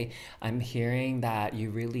 okay? I'm hearing that you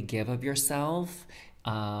really give of yourself.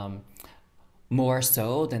 Um, More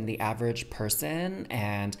so than the average person,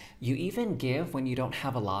 and you even give when you don't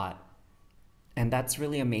have a lot. And that's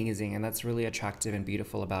really amazing and that's really attractive and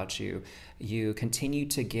beautiful about you. You continue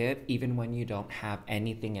to give even when you don't have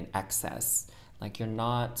anything in excess. Like you're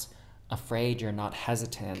not afraid, you're not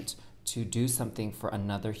hesitant to do something for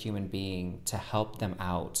another human being to help them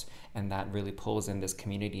out. And that really pulls in this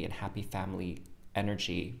community and happy family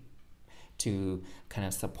energy to kind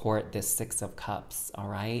of support this Six of Cups, all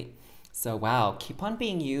right? So, wow, keep on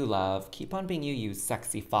being you, love. Keep on being you, you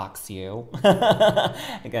sexy fox, you.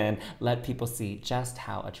 Again, let people see just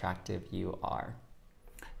how attractive you are.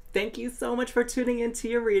 Thank you so much for tuning into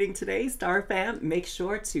your reading today, Star Fam. Make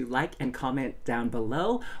sure to like and comment down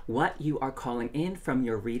below what you are calling in from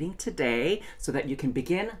your reading today so that you can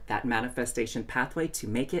begin that manifestation pathway to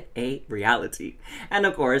make it a reality. And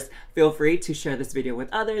of course, feel free to share this video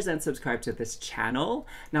with others and subscribe to this channel.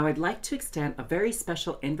 Now, I'd like to extend a very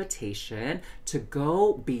special invitation to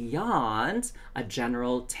go beyond a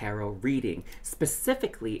general tarot reading.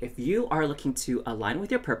 Specifically, if you are looking to align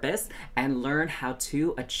with your purpose and learn how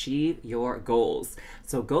to achieve your goals.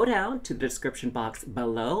 So go down to the description box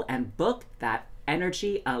below and book that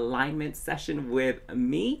energy alignment session with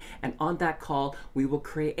me. And on that call, we will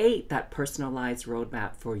create that personalized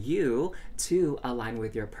roadmap for you to align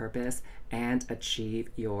with your purpose and achieve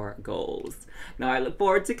your goals. Now, I look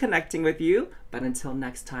forward to connecting with you, but until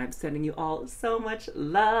next time, sending you all so much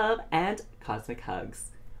love and cosmic hugs.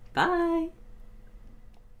 Bye.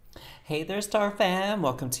 Hey there, Star Fam!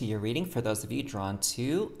 Welcome to your reading for those of you drawn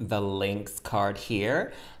to the Lynx card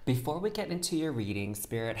here. Before we get into your reading,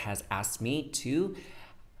 Spirit has asked me to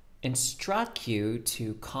instruct you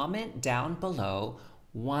to comment down below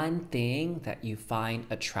one thing that you find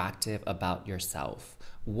attractive about yourself.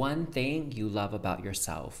 One thing you love about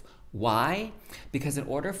yourself. Why? Because in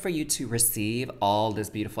order for you to receive all this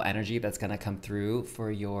beautiful energy that's going to come through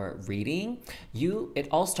for your reading, it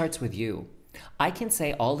all starts with you. I can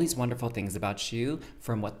say all these wonderful things about you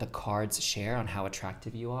from what the cards share on how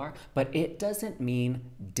attractive you are, but it doesn't mean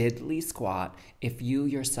diddly squat if you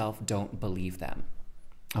yourself don't believe them.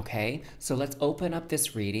 Okay, so let's open up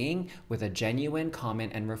this reading with a genuine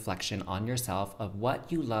comment and reflection on yourself of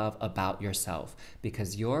what you love about yourself.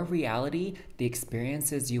 Because your reality, the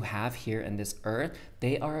experiences you have here in this earth,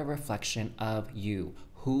 they are a reflection of you,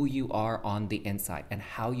 who you are on the inside, and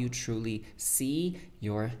how you truly see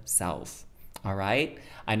yourself. All right,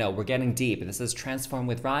 I know we're getting deep. This is Transform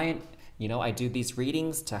with Ryan. You know, I do these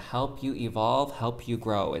readings to help you evolve, help you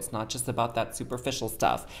grow. It's not just about that superficial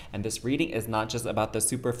stuff. And this reading is not just about the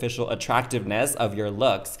superficial attractiveness of your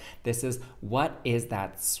looks. This is, what is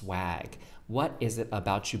that swag? What is it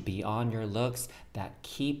about you beyond your looks that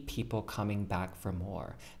keep people coming back for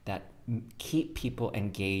more, that keep people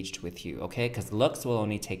engaged with you, okay? Because looks will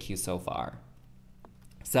only take you so far.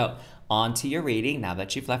 So, on to your reading. Now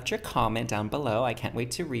that you've left your comment down below, I can't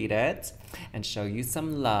wait to read it and show you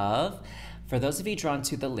some love. For those of you drawn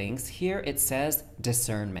to the Lynx, here it says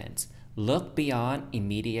discernment. Look beyond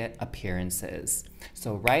immediate appearances.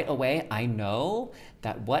 So right away, I know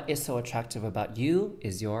that what is so attractive about you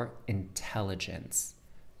is your intelligence,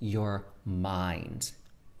 your mind,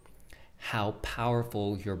 how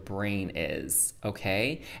powerful your brain is,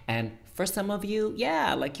 okay? And for some of you,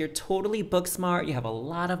 yeah, like you're totally book smart, you have a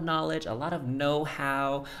lot of knowledge, a lot of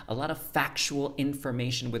know-how, a lot of factual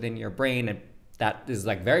information within your brain, and that is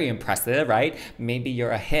like very impressive, right? Maybe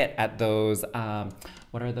you're a hit at those,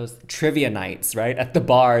 what are those, trivia nights, right? At the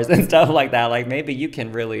bars and stuff like that. Like maybe you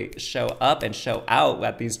can really show up and show out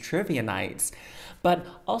at these trivia nights. But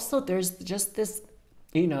also there's just this,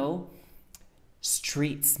 you know,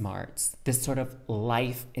 street smarts, this sort of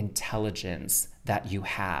life intelligence that you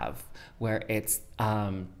have, where it's,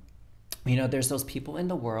 you know, there's those people in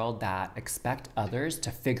the world that expect others to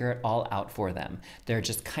figure it all out for them. They're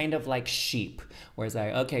just kind of like sheep, where it's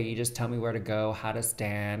like, okay, you just tell me where to go, how to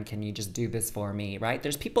stand, can you just do this for me, right?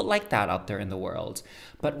 There's people like that out there in the world.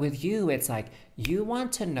 But with you, it's like, you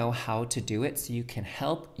want to know how to do it so you can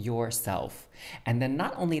help yourself. And then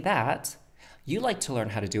not only that, you like to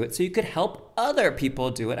learn how to do it so you could help other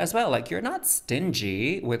people do it as well. Like you're not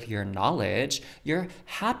stingy with your knowledge. You're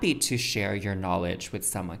happy to share your knowledge with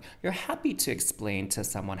someone. You're happy to explain to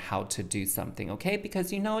someone how to do something, okay?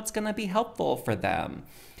 Because you know it's gonna be helpful for them.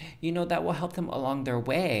 You know that will help them along their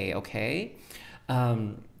way, okay?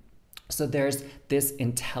 So there's this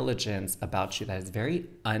intelligence about you that is very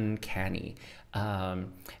uncanny.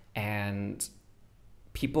 And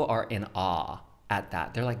people are in awe at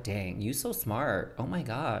that. They're like, dang, you so smart. Oh my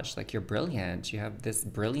gosh, like you're brilliant. You have this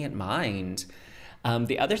brilliant mind.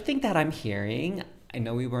 The other thing that I'm hearing, I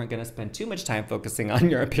know we weren't going to spend too much time focusing on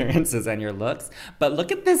your appearances and your looks, but look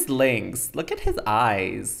at this Lynx. Look at his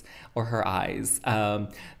eyes or her eyes.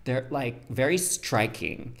 They're like very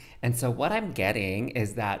striking. And so, what I'm getting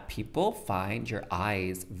is that people find your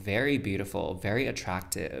eyes very beautiful, very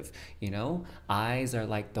attractive. You know, eyes are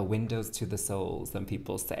like the windows to the soul, some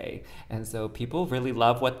people say. And so, people really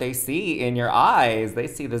love what they see in your eyes. They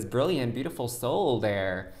see this brilliant, beautiful soul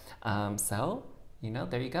there.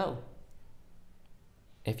 There you go.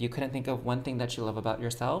 If you couldn't think of one thing that you love about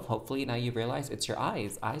yourself, hopefully now you realize it's your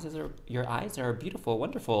eyes. Your eyes are a beautiful,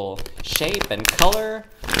 wonderful shape and color,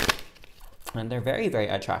 and they're very, very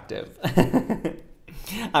attractive.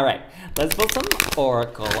 All right, let's pull some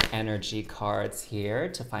Oracle energy cards here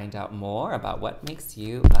to find out more about what makes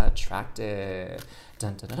you attractive.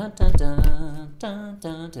 Dun dun dun dun dun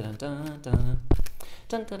dun dun dun dun dun.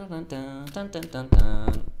 Dun, dun, dun, dun, dun, dun, dun,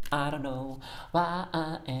 dun. I don't know why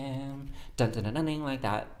I am dun, dun, dun, dun, dun, like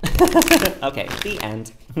that. Okay, the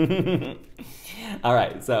end. All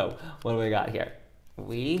right, so what do we got here?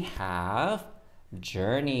 We have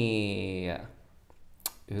Journey.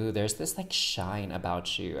 Ooh, there's this like shine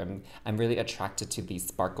about you. I'm really attracted to these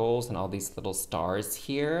sparkles and all these little stars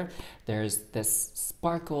here. There's this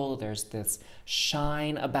sparkle, there's this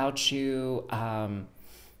shine about you.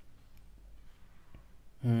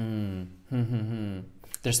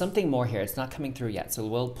 There's something more here. It's not coming through yet. So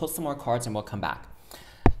we'll pull some more cards and we'll come back.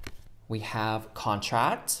 We have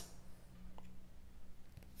Contract,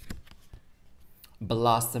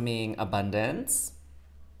 Blossoming Abundance,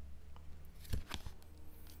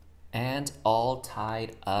 and All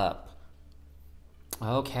Tied Up.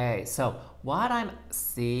 Okay, so what I'm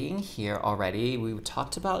seeing here already, we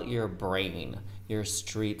talked about your brain, your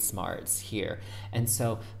street smarts here. And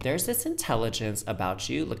so there's this intelligence about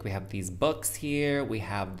you. Look, we have these books here. We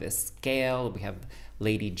have this scale. We have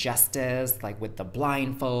Lady Justice, like with the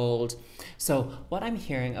blindfold. So what I'm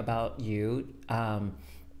hearing about you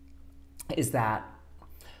is that,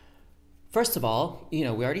 first of all, we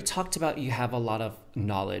already talked about you have a lot of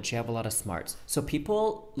knowledge, you have a lot of smarts. So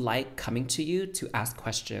people like coming to you to ask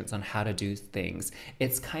questions on how to do things.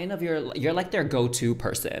 It's kind of you're like their go-to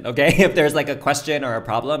person, okay? If there's like a question or a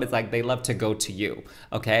problem, it's like they love to go to you,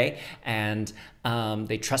 okay? And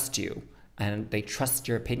they trust you, and they trust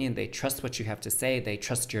your opinion, they trust what you have to say, they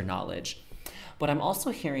trust your knowledge. What I'm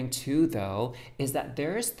also hearing too, though, is that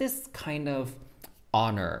there's this kind of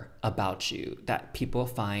honor about you that people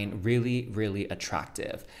find really, really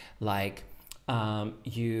attractive. Like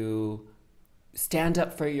you stand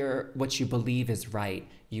up for what you believe is right.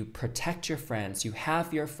 You protect your friends. You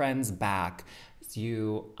have your friends' back.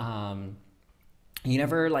 You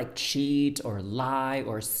never like cheat or lie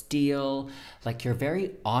or steal. Like you're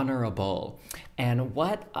very honorable. And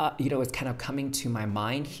what is kind of coming to my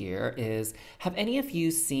mind here is, have any of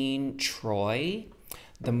you seen Troy?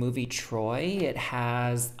 The movie Troy. It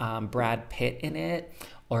has Brad Pitt in it,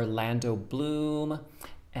 Orlando Bloom,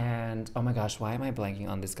 and oh my gosh, why am I blanking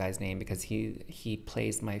on this guy's name? Because he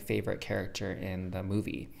plays my favorite character in the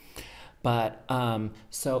movie. But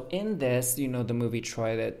so in this, the movie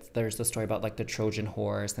Troy, that there's the story about like the Trojan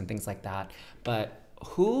horse and things like that. But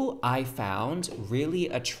who I found really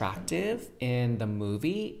attractive in the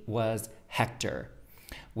movie was Hector,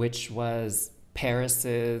 which was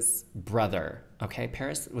Paris's brother. Okay,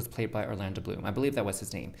 Paris was played by Orlando Bloom. I believe that was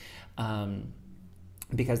his name.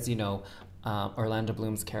 Because, Orlando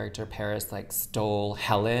Bloom's character, Paris, like stole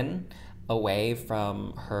Helen away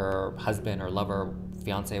from her husband or lover,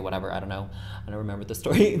 fiance, whatever, I don't know. I don't remember the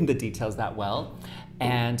story, the details that well.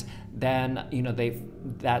 And then,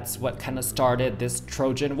 that's what kind of started this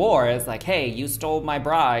Trojan War. It's like, hey, you stole my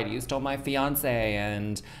bride, you stole my fiance,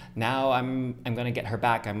 and now I'm going to get her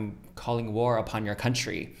back. I'm calling war upon your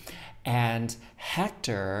country. And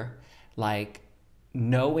Hector, like,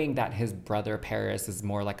 knowing that his brother Paris is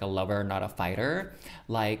more like a lover, not a fighter,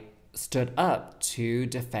 like, stood up to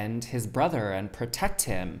defend his brother and protect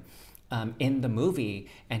him in the movie.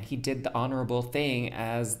 And he did the honorable thing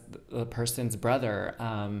as the person's brother.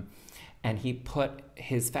 And he put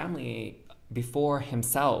his family before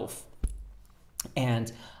himself.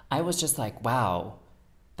 And I was just like, wow,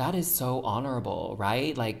 that is so honorable,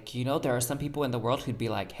 right? Like, there are some people in the world who'd be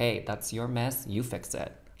like, hey, that's your mess, you fix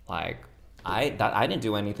it. Like, I didn't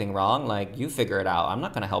do anything wrong. Like, you figure it out. I'm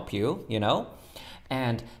not going to help you,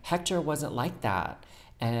 And Hector wasn't like that.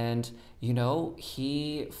 And,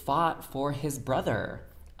 he fought for his brother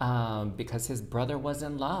because his brother was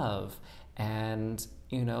in love. And,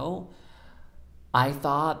 I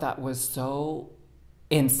thought that was so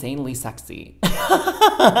insanely sexy.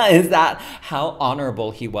 Is that how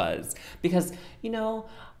honorable he was? Because,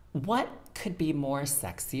 what could be more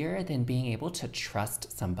sexier than being able to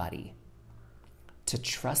trust somebody? To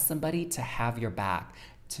trust somebody to have your back,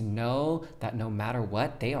 to know that no matter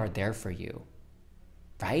what, they are there for you,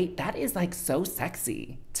 right? That is like so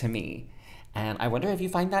sexy to me. And I wonder if you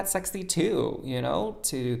find that sexy too,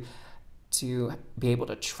 to be able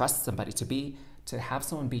to trust somebody, to have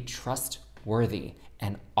someone be trustworthy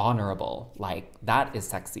and honorable. Like that is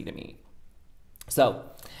sexy to me. So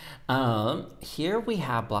here we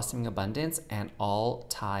have blossoming abundance and all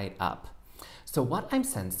tied up. So what I'm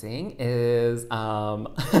sensing is,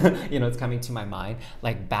 it's coming to my mind,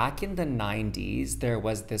 like back in the 90s, there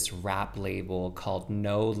was this rap label called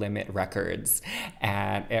No Limit Records.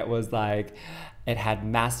 And it was like, it had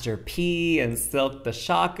Master P and Silk the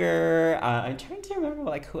Shocker. I'm trying to remember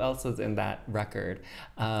like who else was in that record.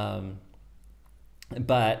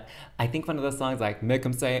 But I think one of the songs like make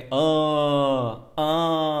them say na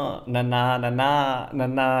na na na na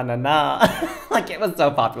na na na like it was so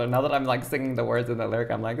popular. Now that I'm like singing the words in the lyric,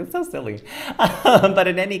 I'm like, it's so silly. But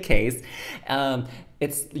in any case,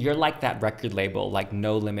 you're like that record label, like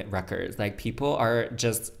No Limit Records. Like people are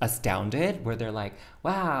just astounded where they're like,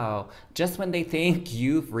 wow, just when they think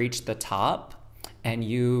you've reached the top and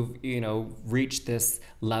you've reached this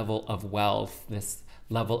level of wealth, this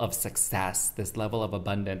level of success, this level of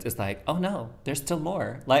abundance, it's like, oh no, there's still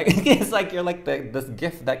more. Like it's like you're like this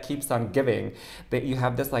gift that keeps on giving, that you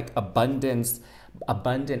have this like abundant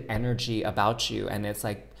energy about you. And it's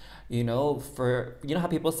like, how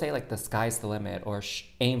people say like the sky's the limit, or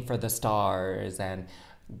aim for the stars and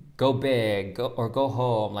go big, or go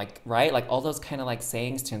home, like, right? Like all those kind of like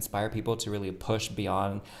sayings to inspire people to really push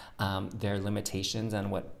beyond their limitations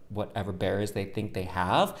and whatever barriers they think they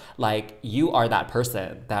have. Like you are that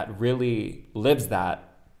person that really lives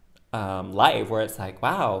that life where it's like,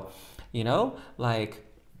 wow, like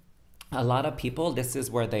a lot of people, this is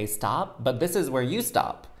where they stop, but this is where you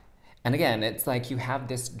stop. And again, it's like you have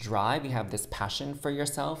this drive, you have this passion for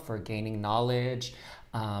yourself, for gaining knowledge,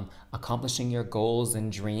 accomplishing your goals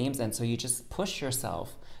and dreams. And so you just push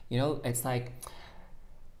yourself. It's like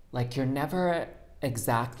you're never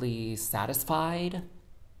exactly satisfied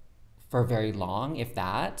for very long, if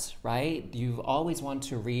that, right? You always want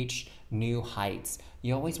to reach new heights.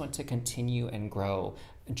 You always want to continue and grow.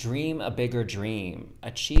 Dream a bigger dream.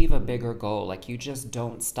 Achieve a bigger goal. Like you just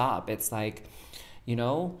don't stop. It's like,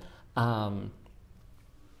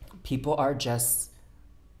 people are just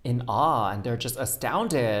in awe and they're just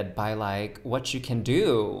astounded by like what you can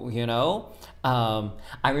do, I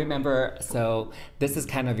remember, so this is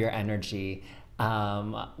kind of your energy.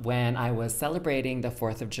 When I was celebrating the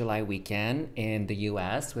 4th of July weekend in the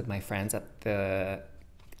US with my friends at the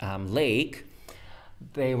lake,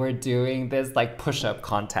 they were doing this like push-up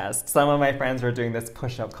contest. Some of my friends were doing this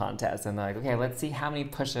push-up contest and they're like, okay, let's see how many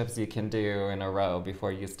push-ups you can do in a row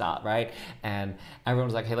before you stop, right? And everyone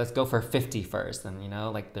was like, hey, let's go for 50 first. And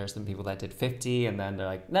like there's some people that did 50 and then they're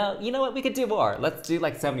like, no, you know what, we could do more. Let's do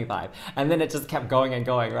like 75. And then it just kept going and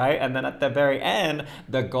going, right? And then at the very end,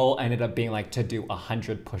 the goal ended up being like to do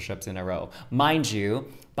 100 push-ups in a row. Mind you,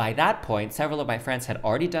 by that point, several of my friends had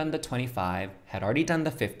already done the 25, had already done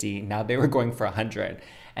the 50, now they were going for 100.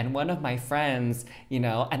 And one of my friends, and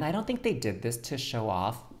I don't think they did this to show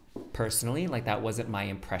off personally, like that wasn't my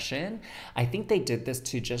impression. I think they did this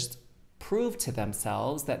to just prove to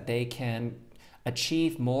themselves that they can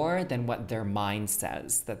achieve more than what their mind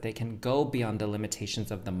says, that they can go beyond the limitations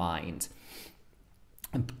of the mind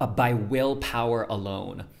by willpower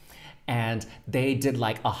alone. And they did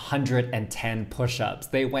like 110 push-ups.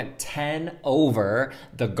 They went 10 over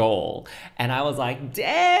the goal. And I was like,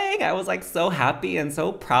 dang, I was like so happy and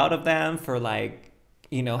so proud of them for like,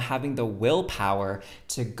 having the willpower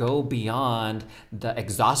to go beyond the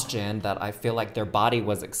exhaustion that I feel like their body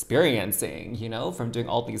was experiencing, from doing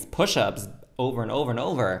all these push-ups over and over and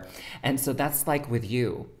over. And so that's like with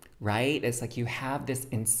you. Right? It's like you have this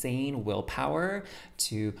insane willpower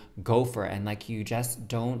to go for it, and like you just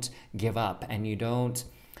don't give up, and you don't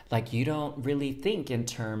really think in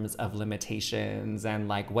terms of limitations and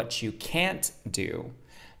like what you can't do.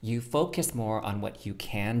 You focus more on what you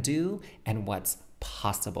can do and what's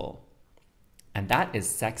possible. And that is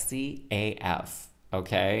sexy AF,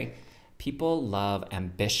 okay? People love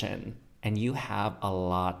ambition, and you have a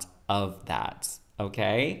lot of that,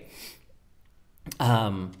 okay?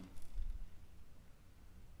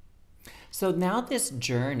 So now this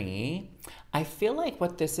journey, I feel like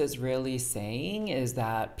what this is really saying is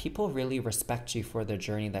that people really respect you for the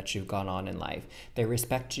journey that you've gone on in life. They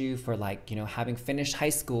respect you for, like, having finished high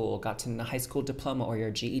school, gotten a high school diploma or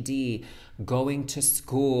your GED, going to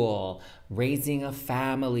school, raising a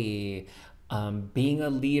family, being a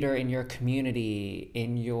leader in your community,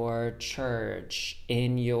 in your church,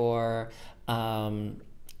 in your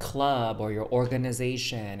club or your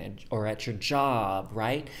organization, or at your job,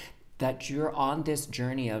 right? That you're on this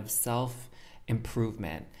journey of self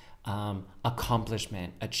improvement,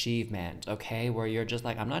 accomplishment, achievement, okay? Where you're just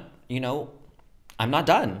like, I'm not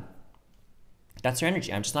done. That's your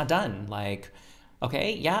energy. I'm just not done. Like,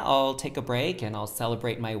 okay, yeah, I'll take a break and I'll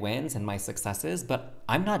celebrate my wins and my successes, but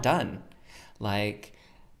I'm not done. Like,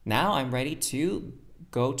 now I'm ready to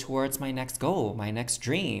go towards my next goal, my next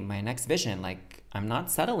dream, my next vision. Like, I'm not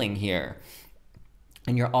settling here.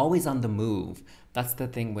 And you're always on the move. That's the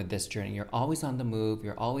thing with this journey. You're always on the move.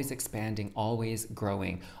 You're always expanding, always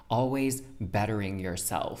growing, always bettering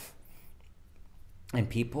yourself. And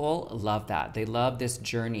people love that. They love this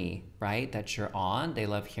journey, right, that you're on. They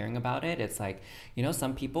love hearing about it. It's like,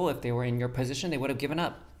 some people, if they were in your position, they would have given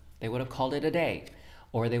up. They would have called it a day.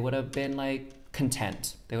 Or they would have been like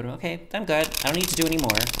content. They would have, okay, I'm good. I don't need to do anymore.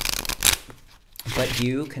 But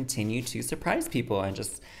you continue to surprise people and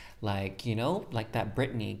just like, like that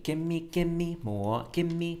Britney, give me more,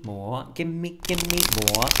 give me more, give me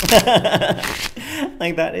more.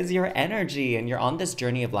 Like, that is your energy, and you're on this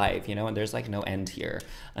journey of life, and there's like no end here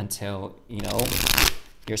until,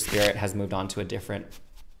 your spirit has moved on to a different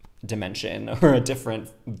dimension or a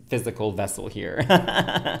different physical vessel here.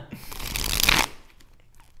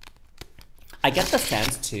 I get the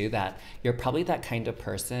sense too that you're probably that kind of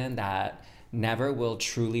person that never will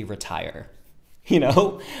truly retire.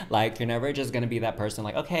 Like, you're never just going to be that person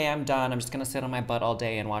like, okay, I'm done. I'm just going to sit on my butt all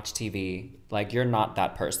day and watch TV. Like, you're not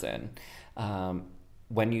that person.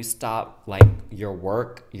 When you stop, like, your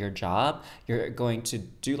work, your job, you're going to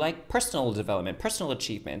do, like, personal development, personal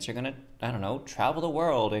achievements. You're going to, I don't know, travel the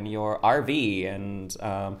world in your RV and,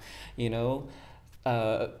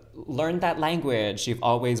 learn that language you've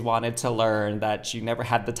always wanted to learn that you never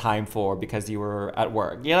had the time for because you were at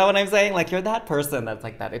work. You know what I'm saying? Like, you're that person that's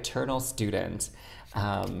like that eternal student.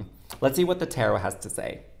 Let's see what the tarot has to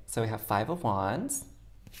say. So we have 5 of Wands,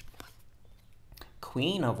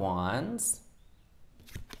 Queen of Wands,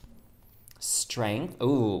 Strength.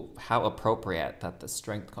 Ooh, how appropriate that the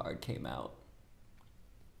Strength card came out.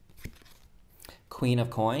 Queen of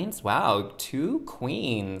Coins. Wow, 2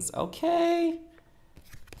 queens. Okay.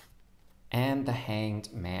 And the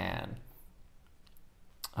Hanged Man.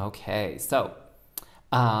 Okay, so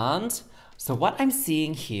what I'm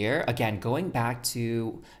seeing here, again, going back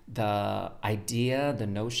to the idea, the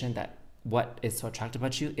notion that what is so attractive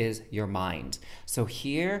about you is your mind. So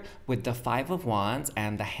here with the 5 of Wands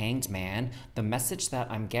and the Hanged Man, the message that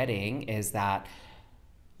I'm getting is that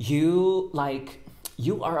you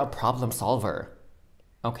are a problem solver.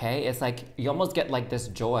 Okay, it's like you almost get like this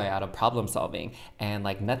joy out of problem solving, and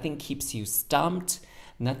like nothing keeps you stumped,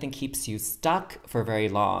 nothing keeps you stuck for very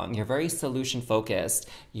long. You're very solution focused.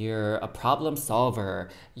 You're a problem solver.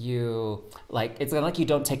 It's like you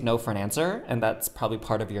don't take no for an answer, and that's probably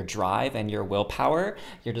part of your drive and your willpower.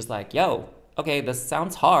 You're just like, yo, okay, this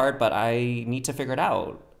sounds hard, but I need to figure it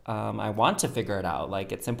out. I want to figure it out.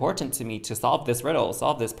 Like, it's important to me to solve this riddle,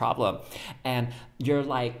 solve this problem. And your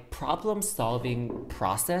like problem solving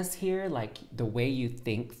process here, like the way you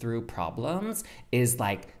think through problems is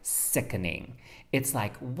like sickening. It's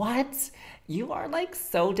like, what? You are like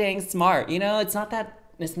so dang smart. It's not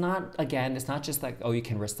just like, oh, you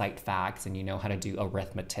can recite facts and you know how to do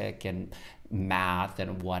arithmetic and math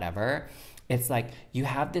and whatever. It's like you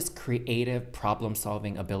have this creative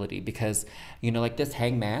problem-solving ability because, like this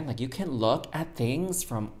hangman, like you can look at things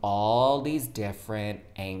from all these different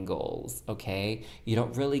angles, okay? You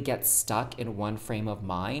don't really get stuck in one frame of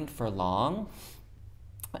mind for long.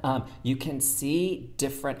 You can see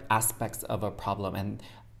different aspects of a problem,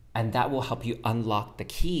 and that will help you unlock the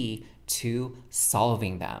key to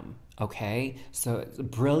solving them, okay? So it's a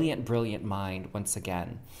brilliant, brilliant mind once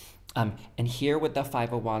again. And here with the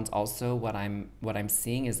 5 of Wands, also what I'm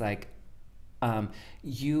seeing is like,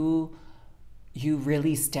 you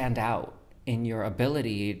really stand out in your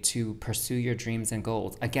ability to pursue your dreams and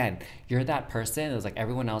goals. Again, you're that person. It's like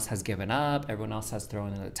everyone else has given up, everyone else has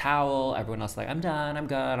thrown in the towel, everyone else is like, I'm done, I'm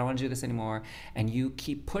good, I don't want to do this anymore. And you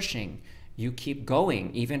keep pushing, you keep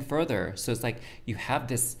going even further. So it's like you have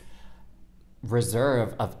this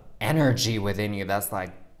reserve of energy within you that's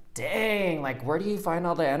like, dang, like where do you find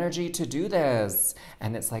all the energy to do this?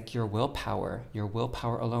 And it's like your willpower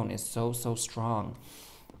alone is so, so strong.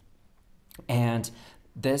 And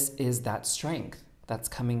this is that strength that's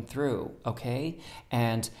coming through, okay?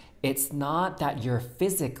 And it's not that you're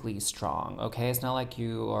physically strong, okay? It's not like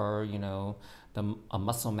you are, a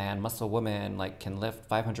muscle man, muscle woman, like can lift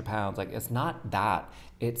 500 pounds. Like, it's not that.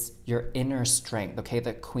 It's your inner strength, okay?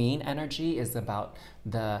 The queen energy is about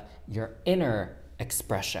your inner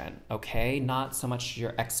expression, okay? Not so much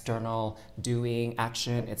your external doing,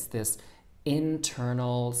 action. It's this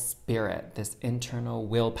internal spirit, this internal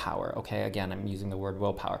willpower, okay? Again, I'm using the word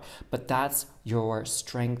willpower, but that's your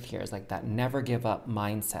strength here. It's like that never give up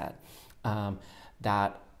mindset,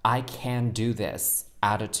 that I can do this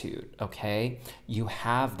attitude, okay? You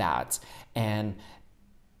have that, and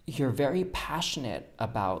you're very passionate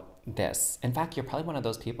about this. In fact, you're probably one of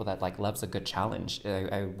those people that like loves a good challenge.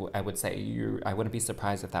 I would say I wouldn't be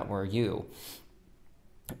surprised if that were you.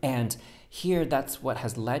 And here, that's what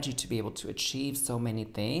has led you to be able to achieve so many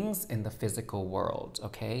things in the physical world,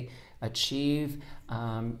 okay? Achieve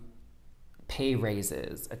pay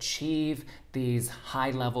raises, achieve these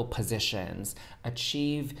high-level positions,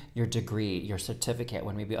 achieve your degree, your certificate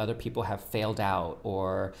when maybe other people have failed out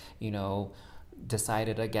or,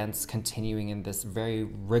 decided against continuing in this very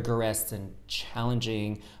rigorous and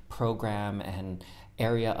challenging program and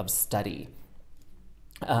area of study.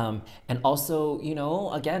 And also,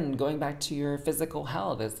 again, going back to your physical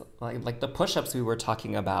health, it's like the push-ups we were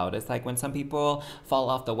talking about. It's like when some people fall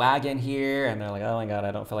off the wagon here and they're like, oh my God,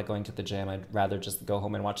 I don't feel like going to the gym. I'd rather just go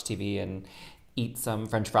home and watch TV and eat some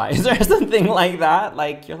French fries or something like that.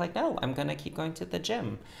 Like, you're like, no, I'm going to keep going to the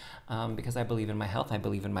gym because I believe in my health. I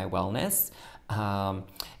believe in my wellness.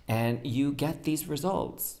 And you get these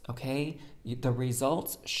results, okay? The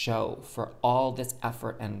results show for all this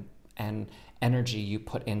effort and energy you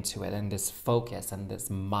put into it, and this focus and this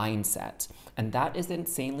mindset. And that is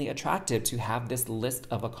insanely attractive to have this list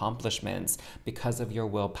of accomplishments because of your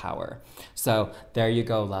willpower. So there you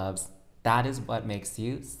go, loves. That is what makes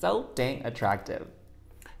you so dang attractive.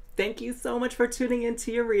 Thank you so much for tuning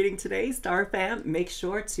into your reading today, Star Fam. Make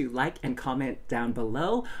sure to like and comment down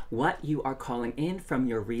below what you are calling in from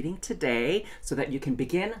your reading today so that you can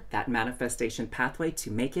begin that manifestation pathway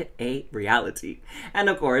to make it a reality. And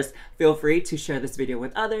of course, feel free to share this video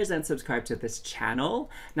with others and subscribe to this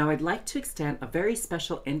channel. Now, I'd like to extend a very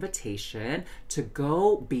special invitation to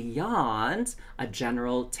go beyond a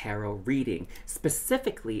general tarot reading.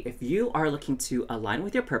 Specifically, if you are looking to align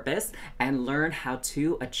with your purpose and learn how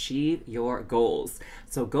to achieve your goals.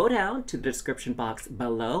 So go down to the description box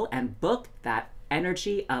below and book that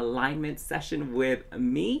energy alignment session with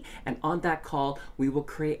me. And on that call, we will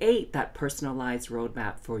create that personalized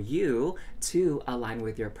roadmap for you to align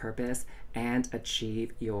with your purpose and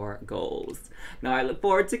achieve your goals. Now, I look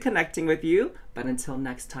forward to connecting with you, but until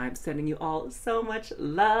next time, sending you all so much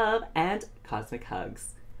love and cosmic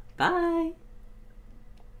hugs. Bye.